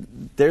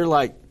 they're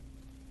like,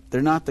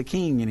 they're not the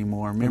king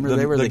anymore. Remember,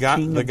 they were the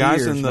king of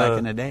beers back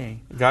in the day.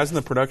 The guys in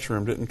the production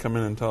room didn't come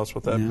in and tell us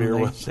what that beer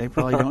was. They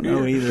probably don't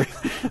know either.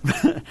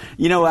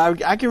 You know,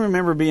 I can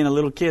remember being a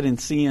little kid and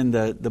seeing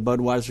the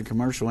Budweiser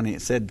commercial and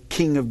it said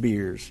king of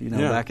beers, you know,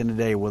 back in the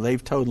day. Well,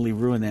 they've totally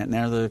ruined that.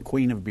 Now they're the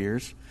queen of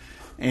beers.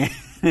 And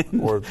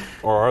or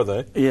are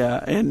they? Yeah,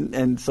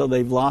 and so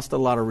they've lost a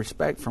lot of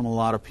respect from a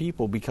lot of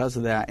people because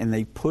of that, and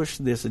they push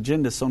this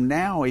agenda. So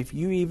now if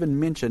you even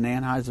mention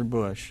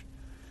Anheuser-Busch,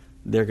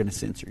 they're going to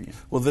censor you.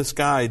 Well, this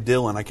guy,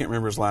 Dylan, I can't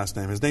remember his last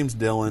name. His name's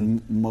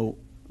Dylan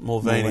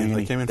Mulvaney.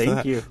 They came in for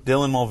that.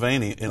 Dylan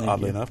Mulvaney,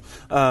 oddly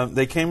enough.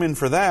 They came in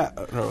for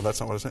that. No, that's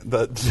not what I was saying.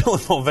 But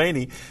Dylan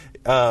Mulvaney,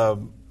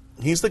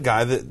 he's the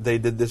guy that they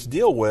did this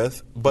deal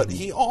with, but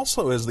he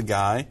also is the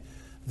guy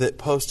that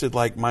posted,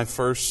 like, my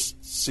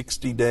first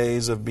 60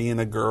 days of being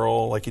a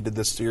girl. Like, he did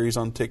this series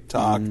on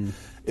TikTok.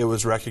 It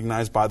was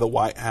recognized by the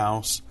White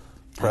House.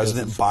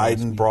 President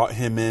Biden brought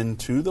him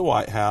into the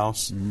White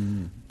House.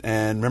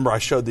 And remember, I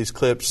showed these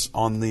clips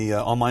on the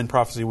Online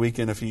Prophecy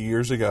Weekend a few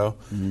years ago.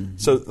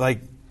 So, like,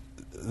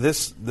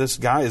 this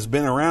guy has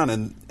been around,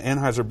 and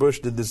Anheuser-Busch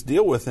did this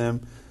deal with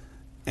him.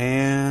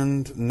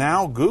 And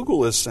now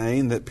Google is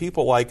saying that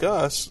people like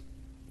us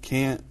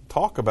can't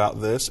talk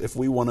about this if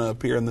we want to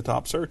appear in the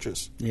top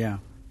searches. Yeah.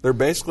 They're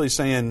basically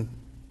saying,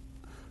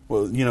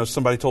 well, you know,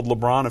 somebody told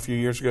LeBron a few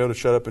years ago to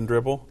shut up and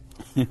dribble.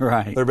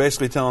 Right. They're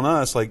basically telling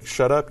us, like,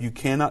 shut up, you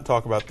cannot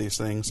talk about these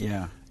things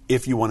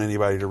if you want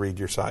anybody to read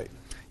your site.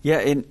 Yeah,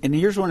 and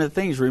here's one of the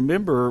things.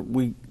 Remember,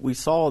 we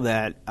saw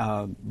that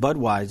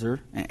Budweiser,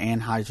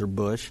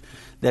 Anheuser-Busch,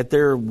 that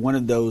they're one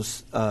of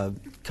those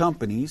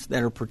companies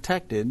that are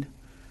protected,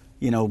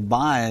 you know,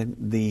 by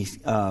the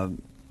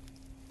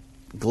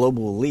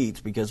global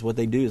elites, because what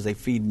they do is they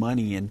feed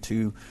money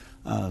into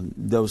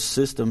those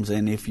systems,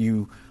 and if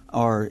you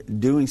are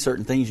doing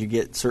certain things, you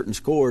get certain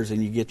scores,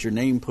 and you get your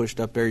name pushed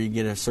up there, you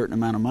get a certain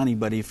amount of money.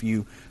 But if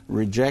you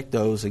reject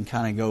those and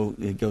kind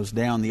of it goes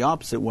down the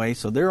opposite way.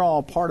 So they're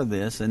all part of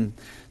this, and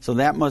so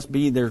that must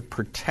be they're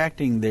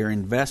protecting their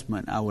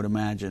investment, I would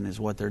imagine, is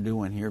what they're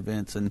doing here,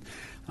 Vince. And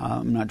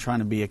I'm not trying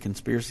to be a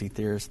conspiracy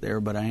theorist there,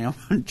 but I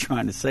am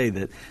trying to say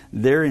that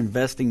they're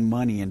investing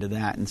money into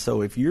that. And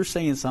so if you're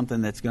saying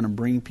something that's going to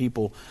bring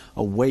people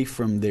away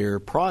from their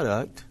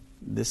product,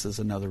 this is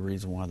another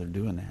reason why they're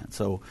doing that.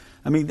 So,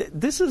 I mean,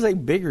 this is a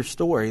bigger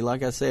story,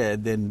 like I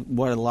said, than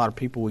what a lot of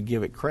people would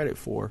give it credit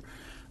for.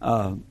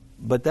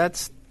 But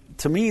that's,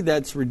 to me,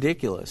 that's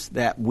ridiculous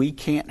that we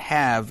can't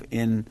have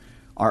in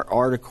our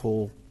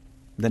article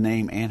the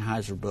name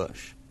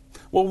Anheuser-Busch.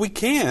 Well, we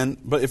can,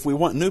 but if we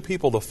want new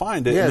people to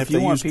find it, and if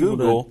they use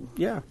Google,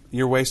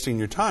 you're wasting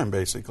your time,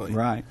 basically.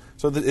 Right.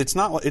 So that it's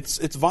not,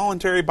 it's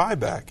voluntary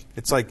buyback.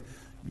 It's like,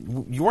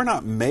 you're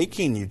not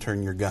making you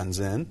turn your guns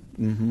in,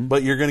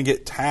 but you're going to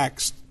get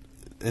taxed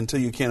until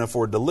you can't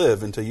afford to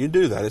live until you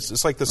do that.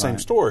 It's like the same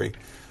story.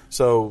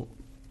 So,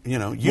 you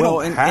know, you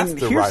don't have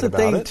to write about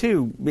it. Here's the thing,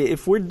 too.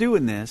 If we're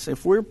doing this,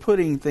 if we're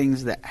putting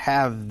things that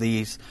have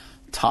these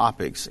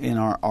topics in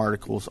our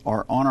articles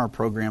or on our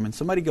program, and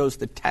somebody goes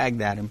to tag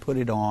that and put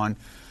it on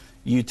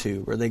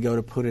YouTube, or they go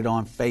to put it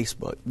on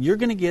Facebook, you're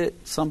going to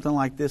get something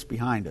like this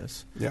behind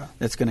us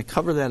that's going to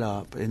cover that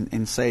up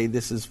and say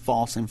this is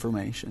false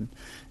information,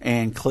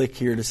 and click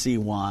here to see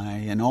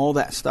why, and all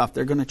that stuff.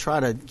 They're going to try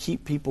to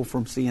keep people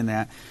from seeing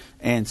that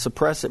and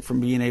suppress it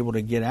from being able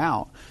to get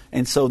out.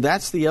 And so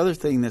that's the other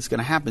thing that's going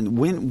to happen.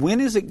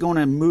 When is it going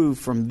to move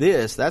from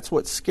this? That's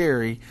what's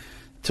scary,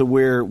 to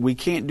where we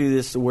can't do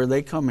this, to where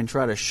they come and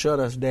try to shut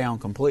us down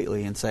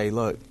completely and say,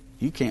 look,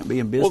 you can't be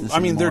in business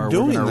anymore. They're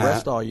doing We're going to that.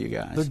 arrest all you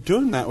guys. They're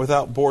doing that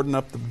without boarding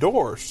up the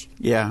doors.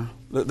 Yeah.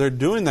 They're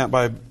doing that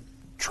by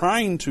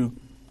trying to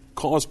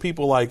cause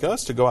people like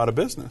us to go out of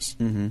business.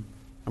 I mean,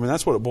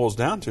 that's what it boils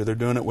down to. They're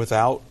doing it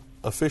without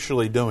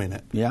officially doing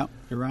it. Yeah,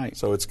 you're right.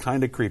 So it's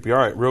kind of creepy. All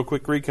right, real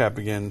quick recap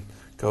again.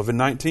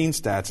 COVID-19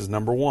 stats is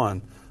number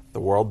 1. The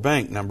World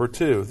Bank, number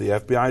 2. The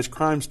FBI's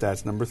crime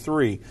stats, number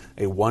 3.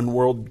 A one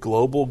world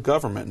global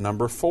government,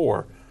 number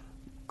 4.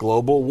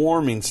 Global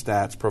warming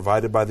stats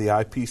provided by the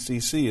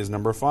IPCC is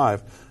number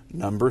 5.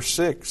 Number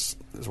 6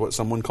 is what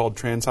someone called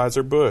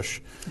Anheuser-Busch.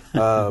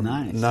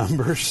 Nice.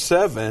 Number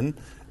 7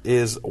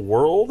 is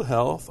World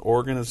Health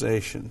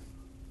Organization.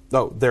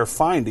 Their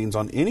findings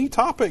on any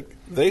topic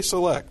they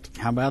select.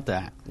 How about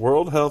that?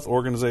 World Health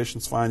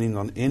Organization's findings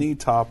on any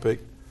topic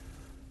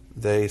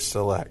they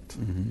select.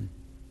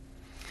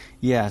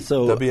 Yeah,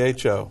 so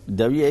WHO.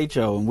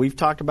 WHO, and we've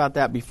talked about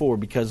that before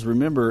because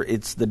remember,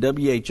 it's the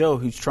WHO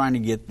who's trying to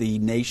get the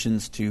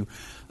nations to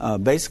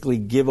basically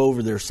give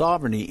over their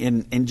sovereignty.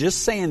 And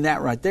just saying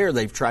that right there,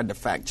 they've tried to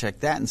fact check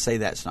that and say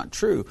that's not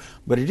true.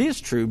 But it is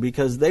true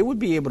because they would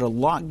be able to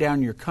lock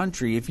down your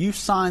country if you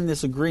sign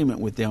this agreement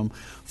with them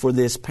for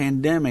this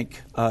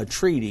pandemic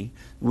treaty.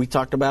 We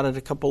talked about it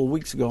a couple of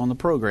weeks ago on the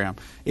program.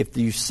 If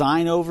you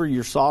sign over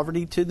your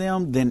sovereignty to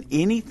them, then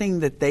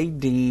anything that they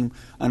deem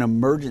an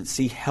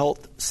emergency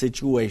health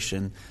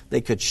situation, they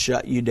could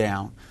shut you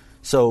down.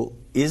 So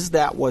is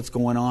that what's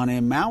going on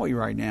in Maui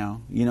right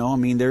now? You know, I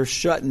mean, they're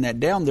shutting that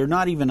down. They're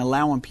not even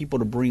allowing people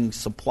to bring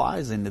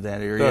supplies into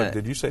that area. Doug,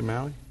 did you say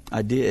Maui?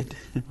 I did.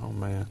 Oh,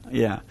 man.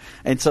 Yeah.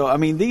 And so, I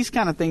mean, these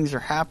kind of things are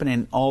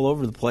happening all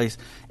over the place.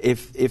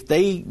 If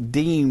they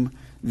deem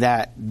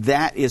that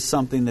is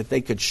something that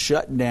they could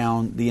shut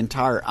down the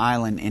entire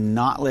island and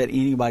not let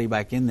anybody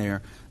back in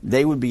there,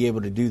 they would be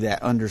able to do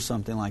that under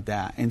something like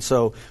that. And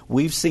so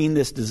we've seen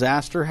this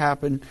disaster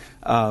happen,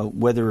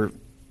 whether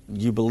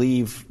you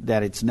believe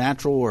that it's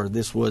natural or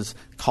this was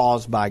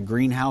caused by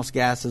greenhouse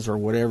gases or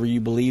whatever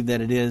you believe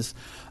that it is.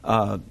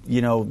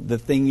 You know, the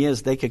thing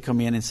is they could come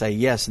in and say,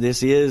 yes,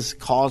 this is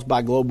caused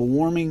by global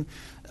warming.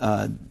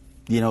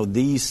 You know,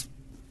 these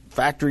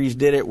factories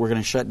did it. We're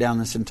going to shut down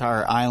this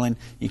entire island.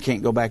 You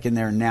can't go back in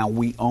there. And now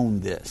we own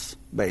this,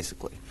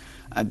 basically.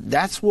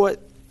 That's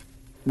what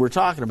we're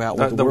talking about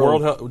with the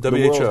World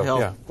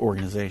Health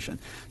Organization.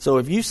 So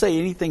if you say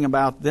anything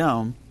about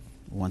them,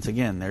 once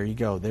again, there you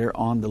go. They're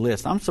on the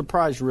list. I'm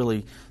surprised,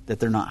 really, that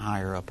they're not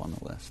higher up on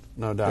the list.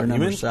 No doubt. They're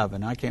number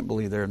 7. I can't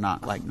believe they're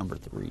not like number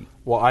 3.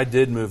 Well, I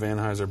did move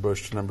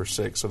Anheuser-Busch to number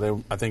 6,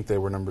 so I think they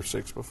were number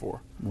 6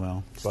 before.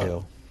 Well,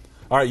 still.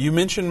 All right, you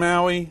mentioned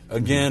Maui.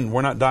 Again,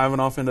 we're not diving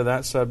off into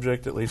that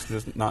subject, at least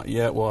just not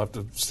yet. We'll have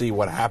to see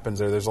what happens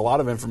there. There's a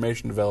lot of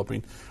information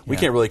developing. We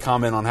can't really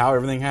comment on how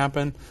everything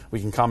happened. We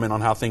can comment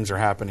on how things are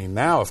happening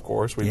now, of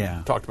course. We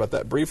talked about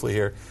that briefly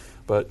here.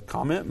 But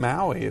comment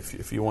Maui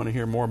if you want to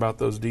hear more about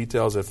those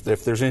details.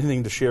 If there's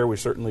anything to share, we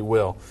certainly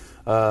will.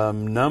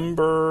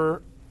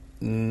 Number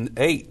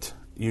 8,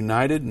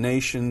 United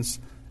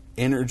Nations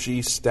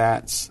Energy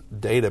Stats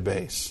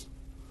Database.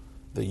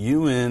 The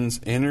UN's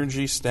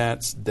Energy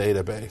Stats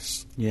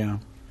Database. Yeah.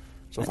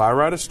 So if I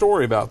write a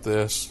story about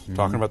this,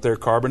 talking about their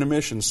carbon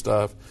emission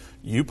stuff,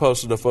 you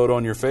posted a photo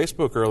on your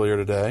Facebook earlier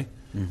today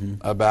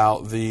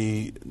about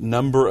the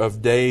number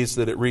of days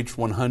that it reached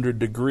 100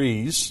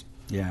 degrees.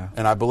 Yeah.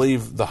 And I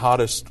believe the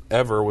hottest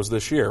ever was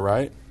this year,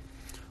 right?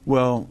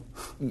 Well,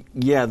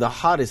 yeah, the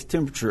hottest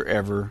temperature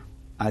ever,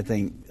 I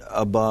think,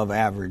 above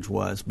average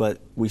was, but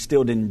we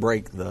still didn't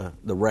break the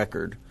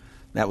record.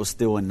 That was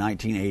still in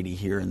 1980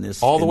 here in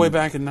this. All the way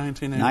back in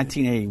 1980?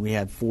 1980, we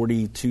had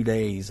 42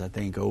 days, I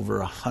think,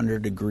 over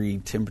 100-degree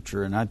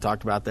temperature. And I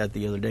talked about that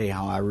the other day,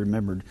 how I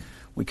remembered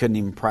we couldn't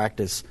even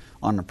practice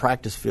on the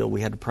practice field.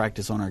 We had to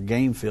practice on our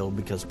game field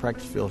because the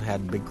practice field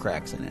had big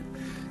cracks in it.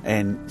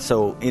 And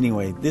so,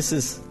 anyway,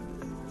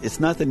 it's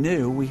nothing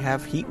new. We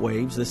have heat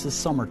waves. This is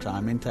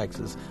summertime in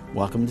Texas.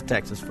 Welcome to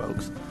Texas,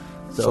 folks.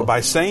 So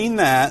by saying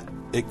that,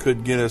 it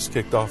could get us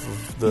kicked off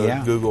of the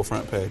Google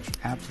front page.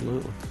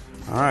 Absolutely.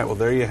 All right, well,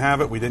 there you have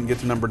it. We didn't get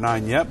to number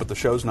 9 yet, but the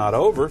show's not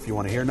over. If you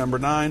want to hear number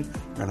 9, you're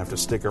going to have to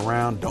stick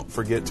around. Don't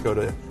forget to go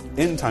to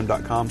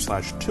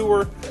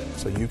endtime.com/tour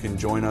so you can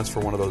join us for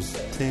one of those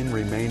 10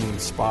 remaining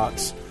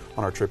spots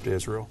on our trip to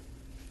Israel.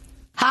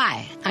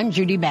 Hi, I'm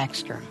Judy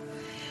Baxter.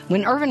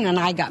 When Irvin and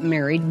I got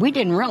married, we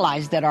didn't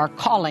realize that our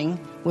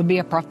calling would be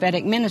a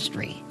prophetic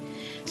ministry.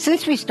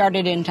 Since we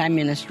started End Time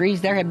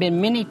Ministries, there have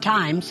been many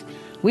times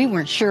we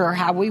weren't sure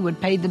how we would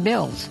pay the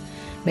bills,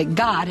 but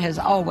God has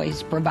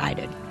always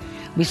provided.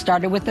 We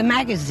started with the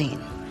magazine,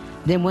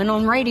 then went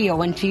on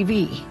radio and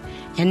TV,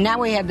 and now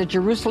we have the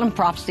Jerusalem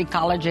Prophecy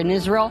College in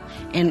Israel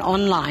and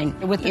online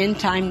with End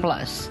Time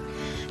Plus.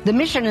 The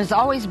mission has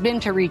always been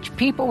to reach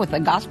people with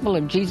the gospel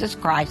of Jesus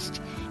Christ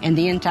and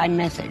the end time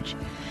message.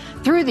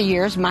 Through the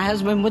years, my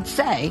husband would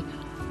say,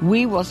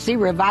 we will see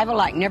revival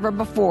like never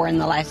before in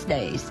the last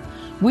days.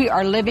 We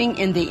are living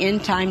in the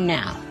end time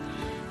now.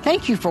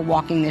 Thank you for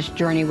walking this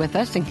journey with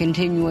us and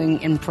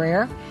continuing in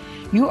prayer.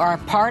 You are a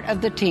part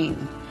of the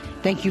team.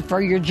 Thank you for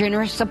your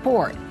generous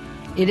support.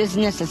 It is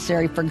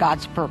necessary for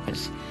God's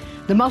purpose.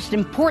 The most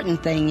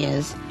important thing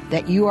is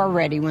that you are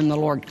ready when the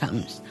Lord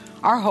comes.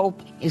 Our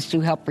hope is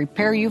to help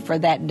prepare you for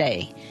that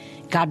day.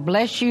 God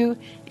bless you,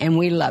 and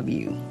we love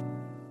you.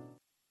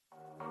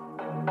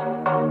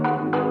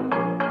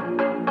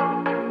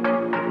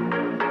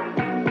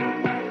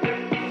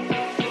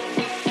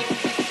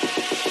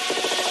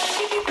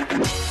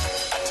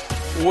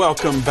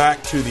 Welcome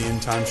back to the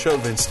End Time Show.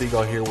 Vince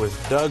Stegall here with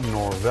Doug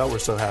Norvell. We're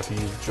so happy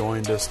you've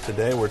joined us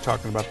today. We're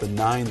talking about the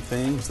 9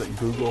 things that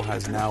Google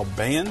has now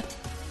banned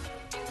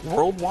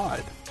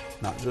worldwide.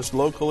 Not just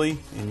locally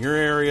in your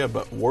area,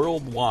 but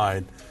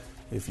worldwide.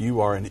 If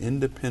you are an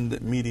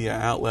independent media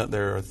outlet,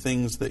 there are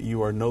things that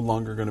you are no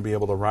longer going to be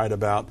able to write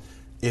about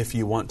if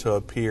you want to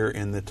appear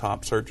in the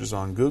top searches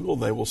on Google,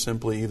 they will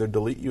simply either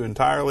delete you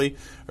entirely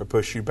or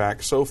push you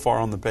back so far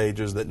on the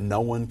pages that no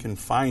one can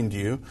find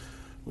you,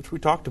 which we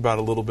talked about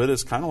a little bit.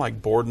 Is kind of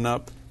like boarding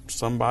up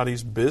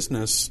somebody's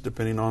business,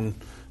 depending on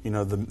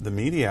the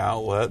media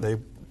outlet.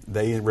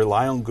 They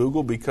rely on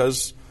Google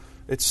because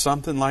it's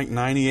something like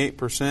 98%,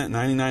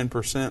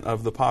 99%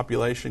 of the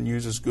population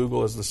uses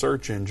Google as the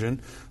search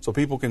engine. So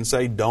people can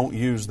say, don't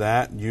use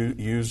that. You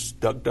use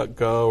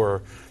DuckDuckGo,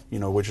 or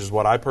which is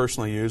what I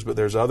personally use. But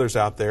there's others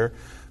out there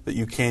that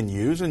you can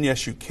use, and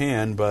yes, you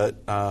can.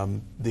 But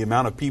the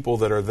amount of people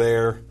that are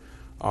there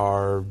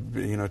are,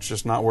 it's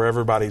just not where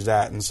everybody's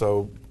at. And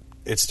so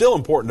it's still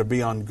important to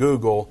be on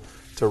Google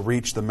to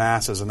reach the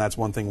masses, and that's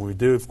one thing we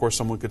do. Of course,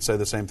 someone could say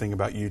the same thing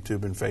about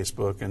YouTube and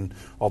Facebook and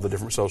all the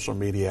different social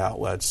media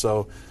outlets.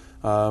 So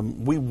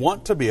we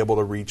want to be able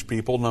to reach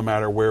people no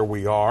matter where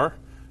we are,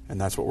 and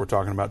that's what we're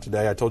talking about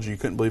today. I told you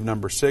couldn't believe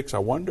number 6. I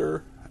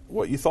wonder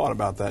what you thought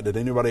about that. Did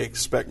anybody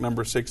expect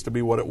number 6 to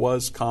be what it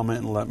was? Comment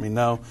and let me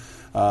know.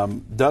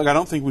 Doug, I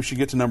don't think we should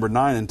get to number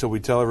 9 until we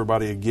tell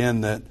everybody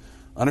again that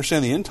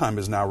Understand the End Time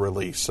is now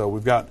released. So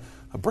we've got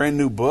a brand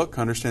new book,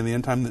 Understand the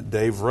End Time, that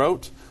Dave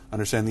wrote.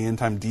 Understand the End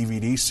Time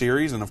DVD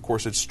series, and of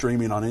course it's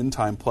streaming on End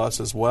Time Plus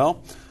as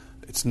well.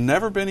 It's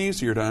never been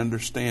easier to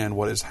understand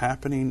what is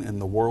happening in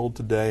the world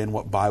today and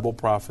what Bible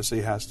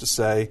prophecy has to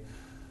say.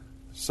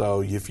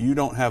 So if you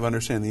don't have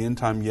Understand the End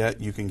Time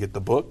yet, you can get the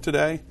book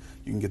today.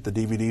 You can get the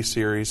DVD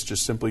series.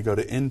 Just simply go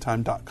to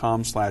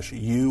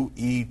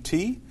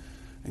endtime.com/UET,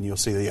 and you'll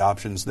see the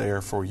options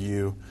there for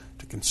you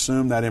to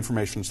consume that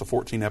information. It's a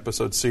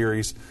 14-episode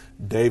series.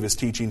 Dave is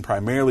teaching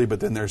primarily, but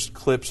then there's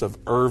clips of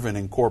Irvin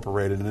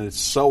incorporated, and it's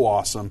so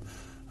awesome.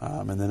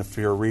 And then if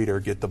you're a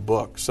reader, get the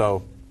book.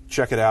 So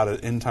check it out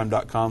at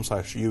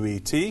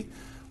endtime.com/UET,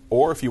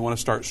 or if you want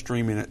to start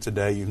streaming it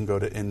today, you can go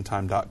to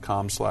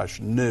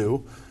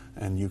endtime.com/new,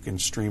 and you can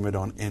stream it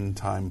on End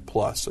Time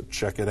Plus. So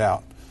check it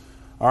out.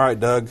 All right,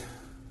 Doug,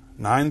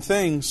 9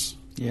 things.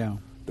 Yeah.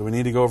 Do we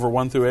need to go over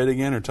 1 through 8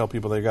 again, or tell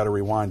people they got to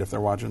rewind if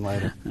they're watching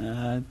later?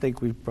 I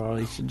think we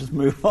probably should just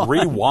move on.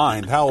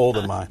 Rewind? How old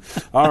am I?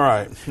 All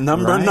right.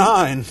 Number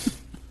 9,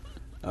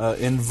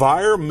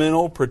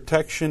 Environmental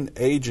Protection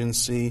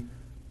Agency's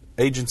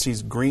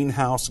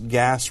greenhouse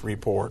gas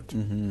report.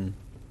 Mm-hmm.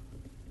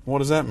 What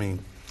does that mean?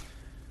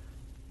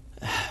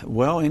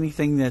 Well,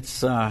 anything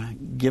that's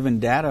given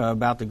data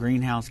about the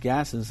greenhouse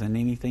gases, and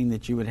anything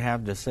that you would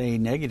have to say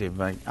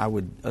negative, I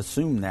would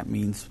assume that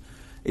means.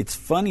 It's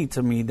funny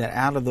to me that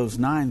out of those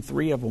 9,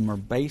 3 of them are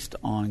based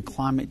on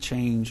climate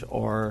change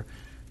or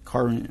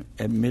carbon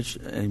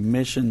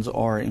emissions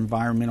or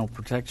environmental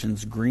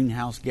protections,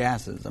 greenhouse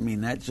gases. I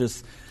mean,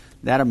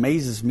 that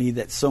amazes me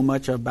that so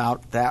much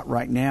about that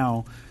right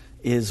now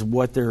is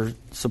what they're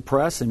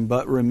suppressing.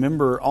 But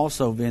remember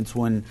also, Vince,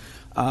 when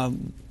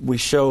we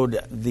showed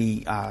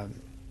the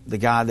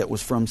guy that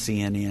was from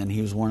CNN,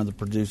 he was one of the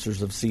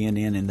producers of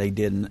CNN, and they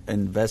did an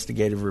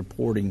investigative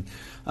reporting,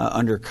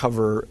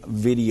 undercover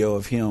video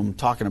of him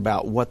talking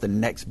about what the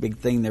next big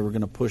thing they were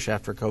going to push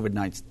after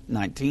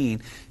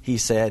COVID-19. He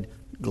said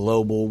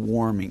global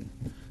warming.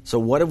 So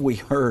what have we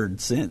heard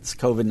since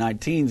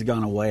COVID-19's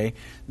gone away?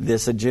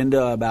 This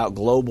agenda about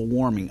global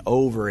warming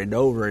over and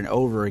over and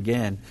over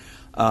again.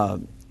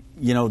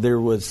 There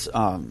was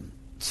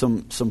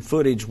some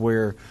footage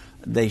where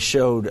they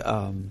showed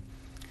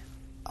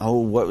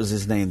what was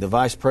his name? The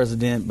vice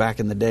president back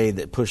in the day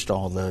that pushed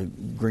all the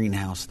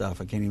greenhouse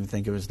stuff. I can't even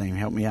think of his name.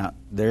 Help me out.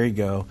 There you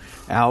go.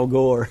 Al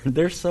Gore.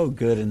 They're so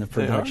good in the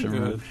production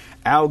room.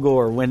 Al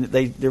Gore, when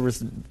there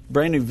was a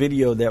brand new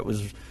video that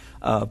was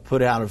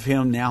put out of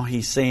him. Now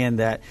he's saying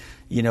that,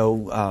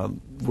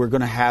 we're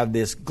going to have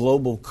this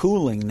global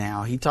cooling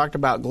now. He talked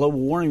about global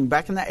warming.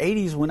 Back in the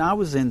 80s when I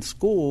was in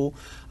school,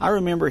 I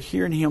remember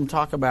hearing him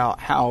talk about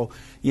how,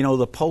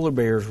 the polar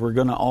bears were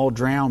going to all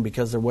drown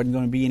because there wasn't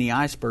going to be any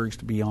icebergs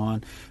to be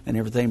on and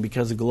everything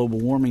because of global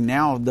warming.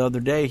 Now, the other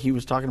day, he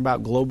was talking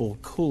about global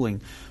cooling.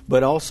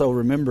 But also,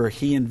 remember,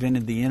 he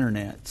invented the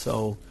Internet.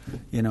 So,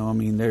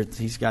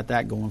 he's got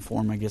that going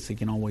for him. I guess he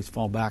can always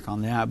fall back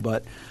on that.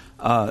 But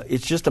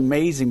it's just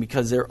amazing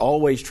because they're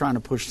always trying to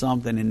push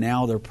something, and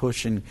now they're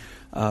pushing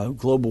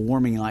global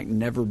warming like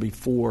never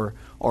before,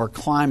 or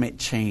climate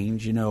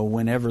change.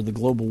 Whenever the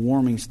global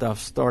warming stuff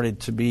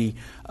started to be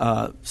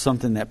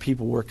something that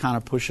people were kind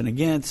of pushing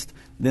against,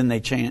 then they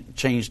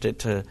changed it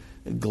to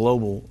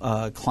global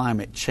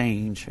climate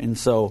change. And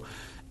so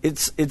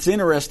it's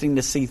interesting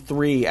to see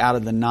 3 out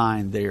of the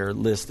 9 there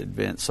listed,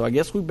 Vince. So I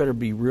guess we better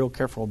be real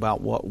careful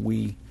about what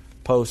we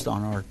post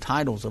on our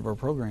titles of our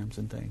programs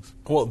and things.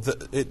 Well,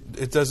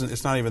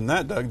 it's not even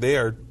that, Doug. They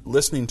are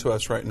listening to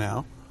us right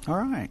now. All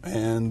right.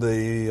 And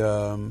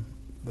the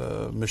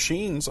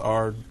machines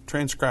are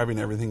transcribing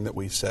everything that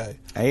we say.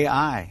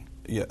 AI.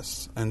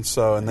 Yes. And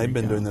they've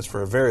been doing this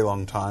for a very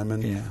long time.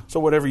 And so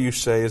whatever you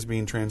say is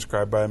being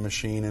transcribed by a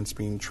machine, and it's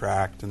being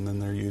tracked, and then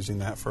they're using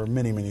that for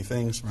many, many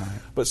things. Right.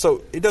 But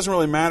so it doesn't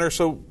really matter.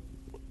 So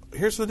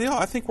here's the deal.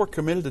 I think we're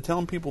committed to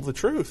telling people the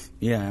truth.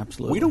 Yeah,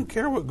 absolutely. We don't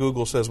care what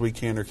Google says we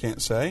can or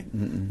can't say.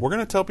 We're going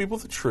to tell people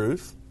the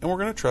truth, and we're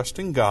going to trust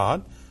in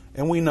God.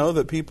 And we know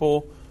that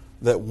people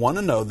that want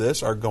to know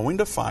this are going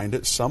to find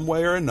it some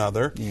way or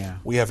another. Yeah.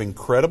 We have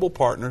incredible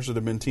partners that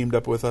have been teamed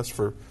up with us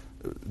for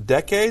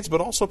decades,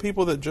 but also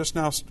people that just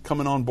now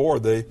coming on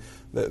board.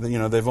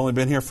 They've only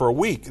been here for a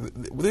week.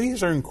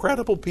 These are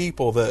incredible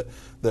people that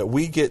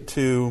we get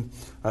to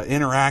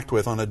interact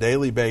with on a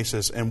daily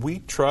basis, and we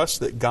trust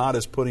that God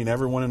is putting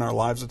everyone in our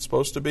lives that's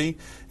supposed to be.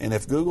 And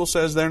if Google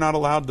says they're not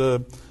allowed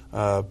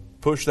to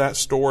push that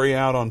story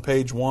out on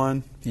page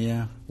 1,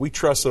 we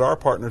trust that our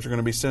partners are going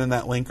to be sending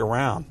that link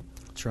around.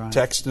 That's right.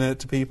 Texting it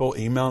to people,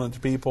 emailing it to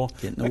people.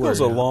 That goes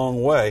a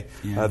long way.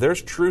 Yeah.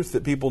 There's truth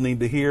that people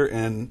need to hear,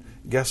 and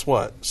guess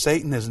what?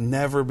 Satan has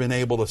never been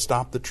able to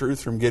stop the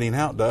truth from getting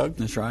out, Doug.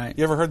 That's right.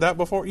 You ever heard that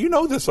before? You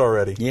know this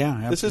already. Yeah,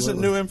 absolutely. This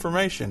isn't new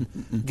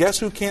information. Guess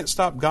who can't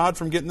stop God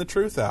from getting the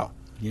truth out?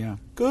 Yeah.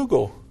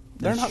 Google.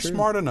 They're not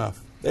smart enough.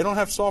 They don't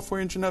have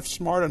software engineers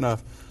smart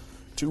enough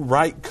to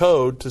write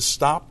code to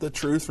stop the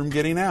truth from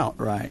getting out.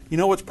 Right. You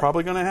know what's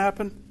probably going to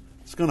happen?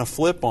 It's going to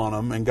flip on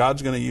them, and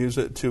God's going to use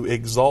it to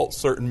exalt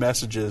certain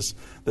messages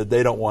that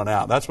they don't want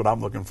out. That's what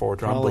I'm looking forward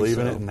to. I'm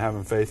believing it and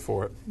having faith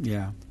for it.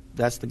 Yeah,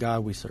 that's the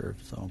God we serve.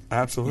 So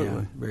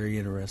absolutely, yeah, very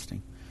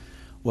interesting.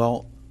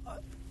 Well,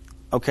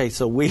 okay,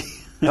 so we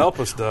help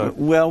us, Doug.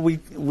 Well,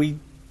 we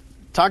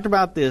talked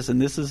about this,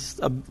 and this is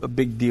a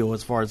big deal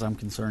as far as I'm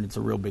concerned. It's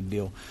a real big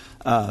deal.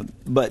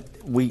 But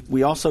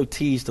we also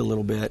teased a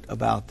little bit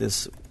about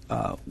this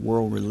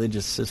world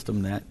religious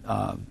system that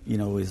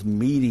is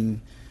meeting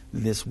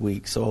this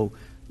week. So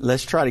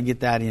let's try to get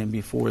that in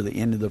before the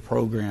end of the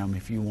program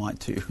if you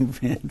want to,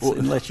 Vince,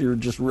 unless you're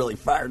just really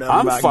fired up.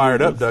 I'm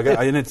fired up, Doug,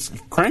 and it's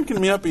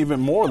cranking me up even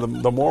more.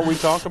 The more we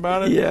talk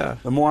about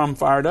it, the more I'm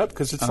fired up,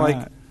 because it's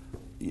I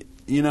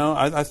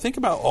think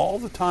about all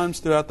the times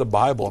throughout the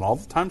Bible and all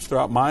the times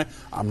throughout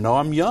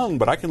I'm young,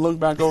 but I can look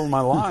back over my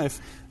life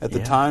at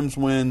the times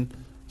when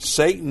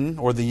Satan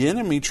or the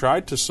enemy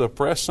tried to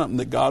suppress something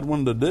that God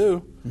wanted to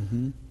do,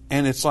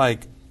 and it's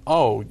like,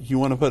 oh, you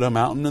want to put a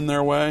mountain in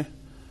their way?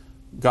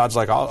 God's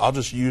like, I'll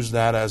just use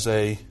that as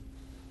a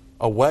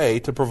way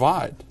to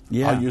provide.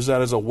 Yeah. I'll use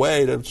that as a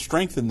way to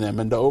strengthen them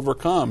and to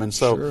overcome. And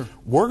so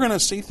we're going to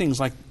see things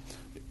like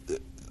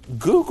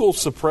Google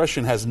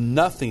suppression has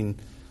nothing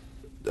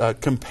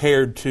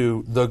compared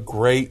to the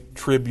Great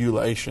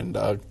Tribulation,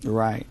 Doug.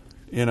 Right.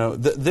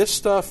 This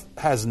stuff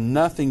has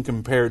nothing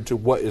compared to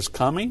what is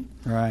coming.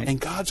 Right. And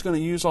God's going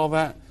to use all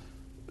that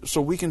so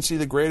we can see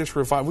the greatest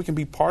revival. We can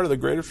be part of the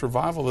greatest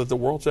revival that the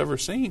world's ever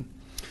seen.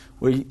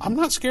 Well, I'm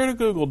not scared of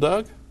Google,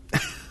 Doug.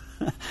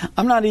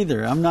 I'm not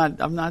either. I'm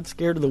not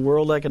scared of the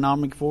World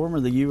Economic Forum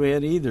or the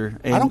UN either.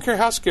 And I don't care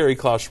how scary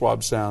Klaus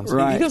Schwab sounds.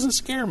 Right. He doesn't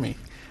scare me.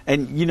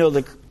 And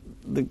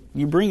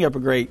you bring up a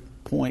great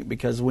point,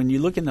 because when you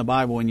look in the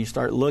Bible and you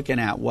start looking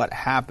at what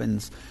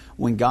happens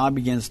when God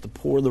begins to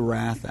pour the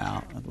wrath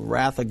out, the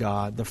wrath of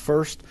God, the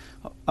first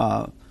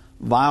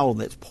vial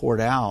that's poured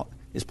out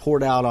is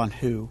poured out on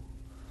who?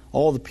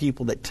 All the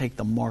people that take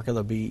the mark of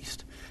the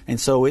beast. And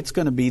so it's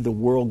going to be the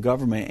world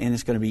government, and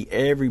it's going to be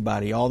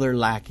everybody, all their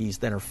lackeys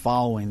that are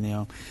following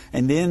them.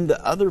 And then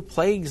the other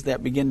plagues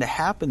that begin to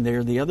happen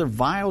there, the other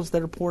vials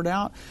that are poured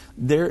out,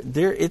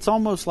 it's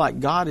almost like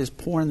God is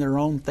pouring their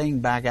own thing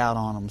back out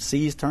on them.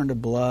 Seas turn to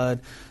blood.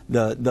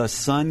 The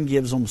sun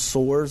gives them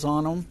sores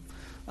on them.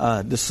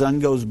 The sun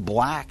goes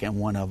black in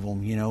one of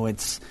them.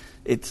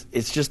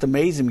 It's just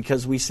amazing,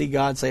 because we see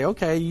God say,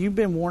 okay, you've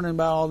been warning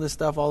about all this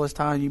stuff all this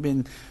time. You've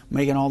been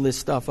making all this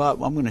stuff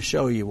up. I'm going to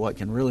show you what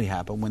can really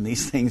happen when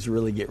these things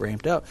really get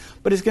ramped up.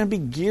 But it's going to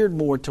be geared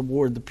more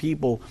toward the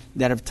people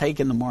that have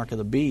taken the mark of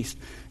the beast.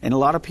 And a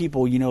lot of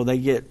people, they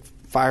get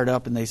fired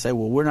up and they say,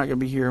 well, we're not going to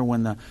be here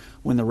when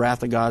the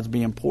wrath of God's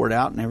being poured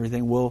out and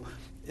everything. Well,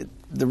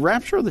 the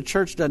rapture of the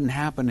church doesn't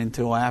happen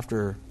until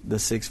after the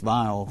sixth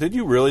vial. Did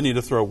you really need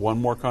to throw one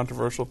more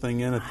controversial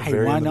thing in at the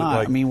very why end?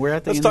 Not? We're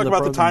at the let's end talk of the about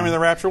program. the timing of the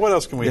rapture. What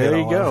else can we hit on?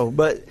 There you go.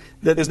 But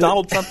is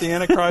Donald Trump the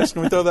Antichrist?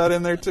 Can we throw that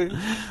in there too?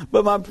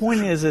 But my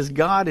point is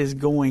God is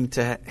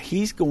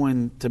he's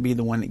going to be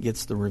the one that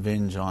gets the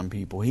revenge on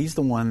people. He's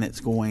the one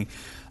that's going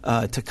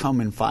to come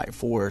and fight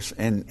for us,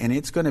 and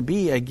it's going to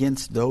be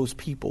against those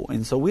people.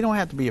 And so we don't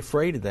have to be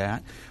afraid of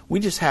that. We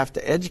just have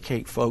to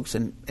educate folks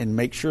and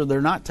make sure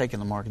they're not taking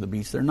the mark of the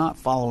beast. They're not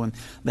following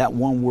that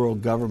one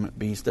world government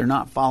beast. They're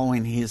not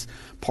following his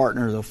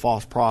partner, the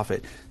false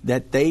prophet.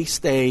 That they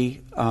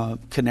stay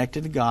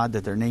connected to God,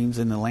 that their name's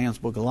in the Lamb's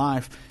Book of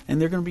Life, and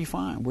they're going to be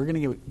fine. We're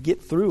going to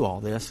get through all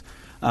this.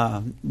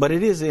 But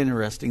it is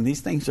interesting.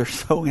 These things are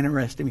so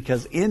interesting,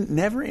 because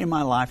never in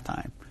my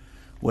lifetime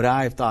would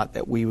I have thought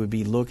that we would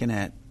be looking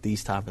at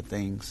these type of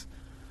things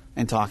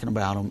and talking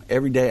about them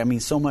every day.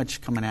 So much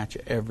coming at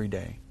you every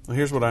day. Well,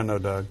 here's what I know,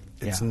 Doug.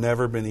 It's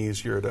never been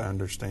easier to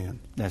understand.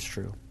 That's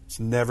true. It's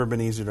never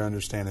been easier to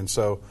understand. And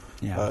so,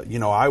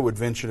 I would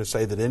venture to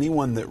say that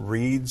anyone that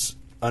reads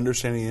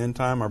Understanding the End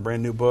Time, our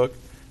brand new book,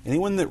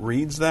 anyone that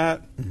reads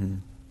that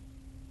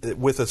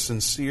with a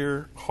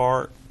sincere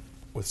heart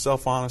with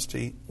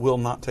self-honesty will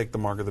not take the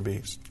mark of the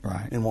beast.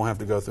 Right. And won't have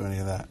to go through any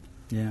of that.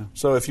 Yeah.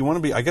 So if you want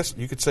to be, I guess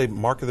you could say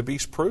mark of the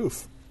beast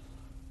proof.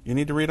 You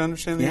need to read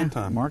Understand the End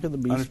Time. Mark of the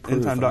Beast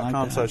proof.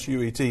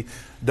 Endtime.com/UET.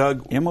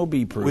 Doug,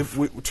 MOB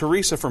proof.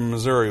 Teresa from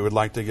Missouri would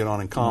like to get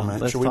on and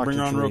comment. Should we bring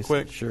her on real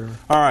quick? Sure.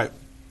 All right.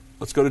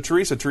 Let's go to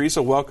Teresa.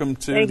 Teresa, welcome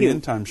to the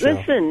End Time Show.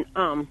 Listen,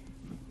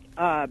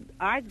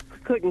 I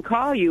couldn't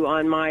call you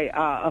on my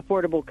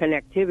affordable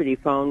connectivity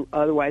phone,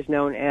 otherwise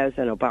known as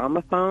an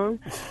Obama phone.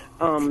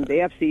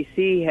 The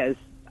FCC has,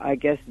 I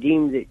guess,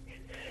 deemed that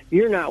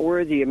you're not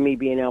worthy of me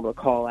being able to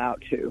call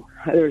out to.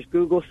 There's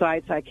Google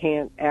sites I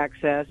can't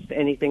access,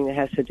 anything that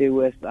has to do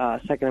with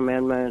Second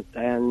Amendment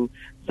and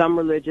some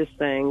religious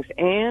things,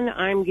 and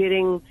I'm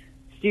getting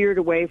steered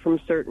away from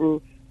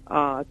certain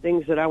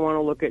things that I want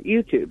to look at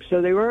YouTube.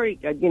 So they were already,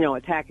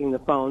 attacking the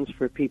phones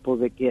for people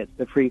that get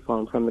the free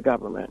phone from the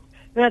government.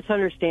 And that's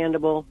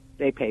understandable.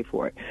 They pay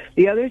for it.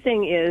 The other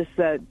thing is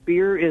that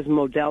beer is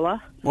Modelo.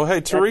 Well,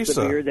 hey,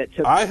 Teresa,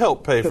 I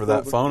helped pay for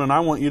that phone, and I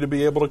want you to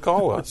be able to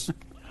call us.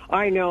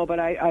 I know, but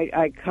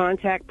I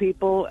contact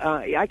people.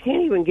 I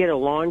can't even get a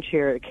lawn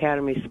chair at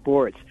Academy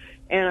Sports.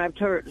 And I've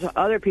heard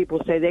other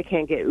people say they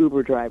can't get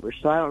Uber drivers,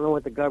 so I don't know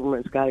what the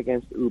government's got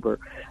against Uber,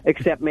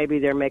 except maybe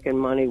they're making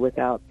money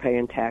without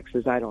paying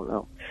taxes. I don't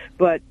know.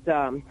 But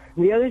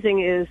the other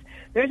thing is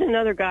there's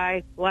another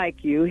guy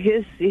like you.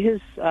 His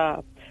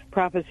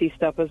prophecy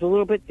stuff is a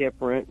little bit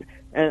different,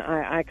 and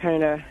I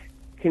kind of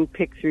can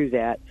pick through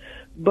that.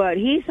 But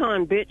he's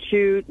on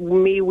BitChute,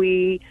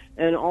 MeWe,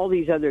 and all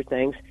these other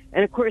things.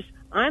 And, of course,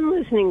 I'm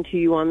listening to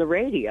you on the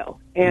radio,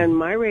 and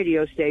my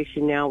radio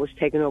station now was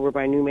taken over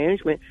by new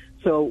management,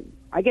 so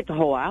I get the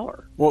whole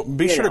hour. Well,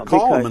 be sure to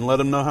call them and let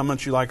them know how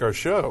much you like our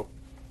show.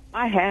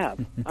 I have.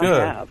 Good.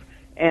 I have.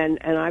 And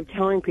I'm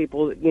telling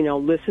people,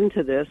 listen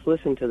to this.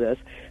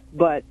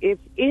 But if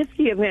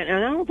the event,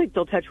 and I don't think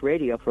they'll touch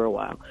radio for a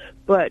while,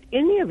 but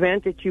in the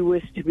event that you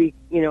wish to be,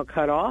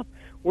 cut off,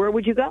 where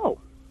would you go?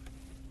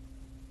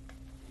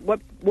 What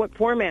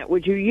format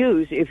would you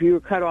use if you were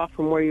cut off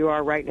from where you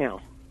are right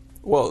now?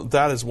 Well,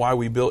 that is why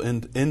we built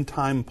End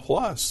Time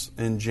Plus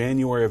in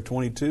January of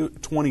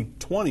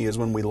 2020 is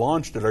when we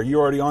launched it. Are you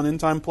already on End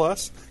Time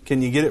Plus?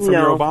 Can you get it from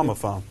your Obama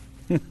phone?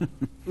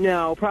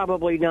 No,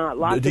 probably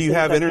not. Do you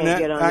have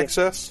internet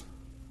access?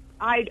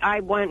 I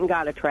went and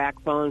got a track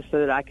phone so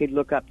that I could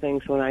look up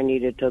things when I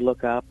needed to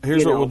look up.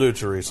 Here's what we'll do,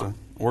 Teresa.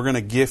 We're going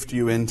to gift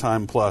you End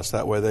Time Plus.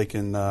 That way they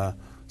can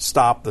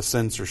stop the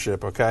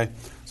censorship, okay?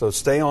 So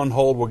stay on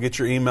hold. We'll get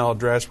your email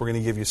address. We're going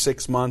to give you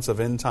 6 months of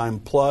End Time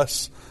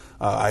Plus.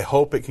 I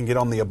hope it can get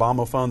on the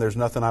Obama phone. There's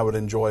nothing I would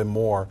enjoy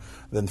more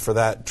than for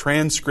that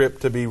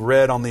transcript to be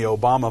read on the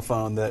Obama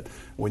phone, that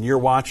when you're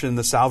watching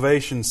the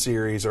Salvation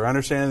series or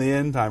Understanding the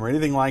End Time or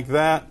anything like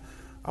that,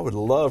 I would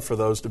love for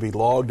those to be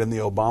logged in the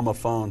Obama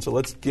phone. So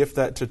let's gift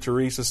that to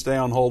Teresa. Stay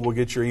on hold. We'll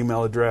get your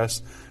email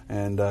address,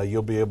 and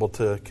you'll be able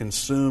to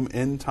consume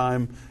End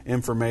Time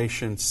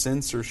information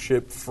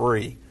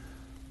censorship-free.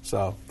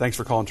 So thanks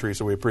for calling,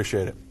 Teresa. We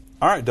appreciate it.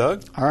 All right,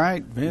 Doug. All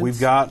right, Vince.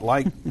 We've got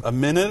like a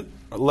minute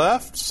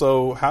left,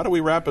 so how do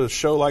we wrap a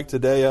show like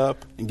today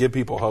up and give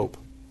people hope?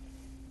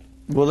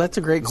 Well, that's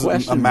a great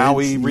question. A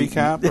Maui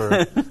recap?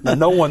 Or,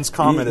 no one's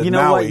commented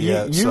Maui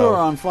yet. You are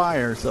on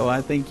fire, so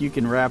I think you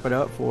can wrap it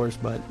up for us.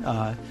 But,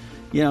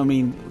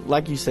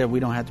 like you said, we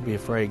don't have to be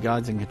afraid.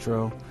 God's in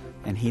control,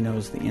 and He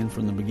knows the end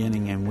from the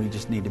beginning, and we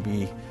just need to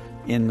be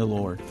in the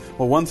Lord.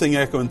 Well, one thing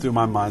echoing through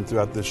my mind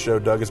throughout this show,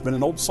 Doug, has been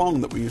an old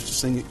song that we used to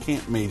sing at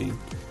camp meeting.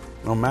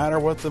 No matter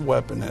what the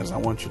weapon is, I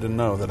want you to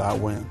know that I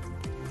win.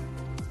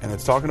 And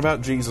it's talking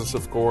about Jesus,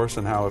 of course,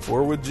 and how if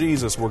we're with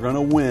Jesus, we're going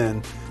to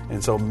win.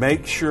 And so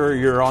make sure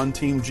you're on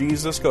Team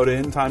Jesus. Go to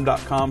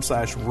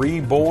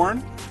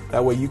endtime.com/reborn.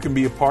 That way you can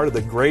be a part of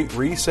the great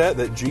reset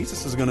that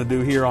Jesus is going to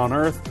do here on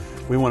earth.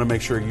 We want to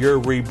make sure you're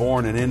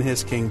reborn and in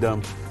His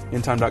kingdom.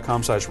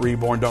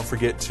 Endtime.com/reborn. Don't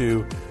forget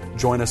to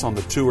join us on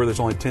the tour. There's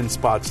only 10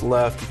 spots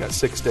left. You've got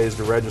 6 days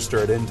to register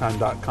at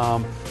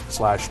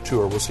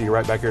endtime.com/tour. We'll see you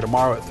right back here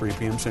tomorrow at 3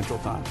 p.m. Central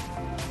Time.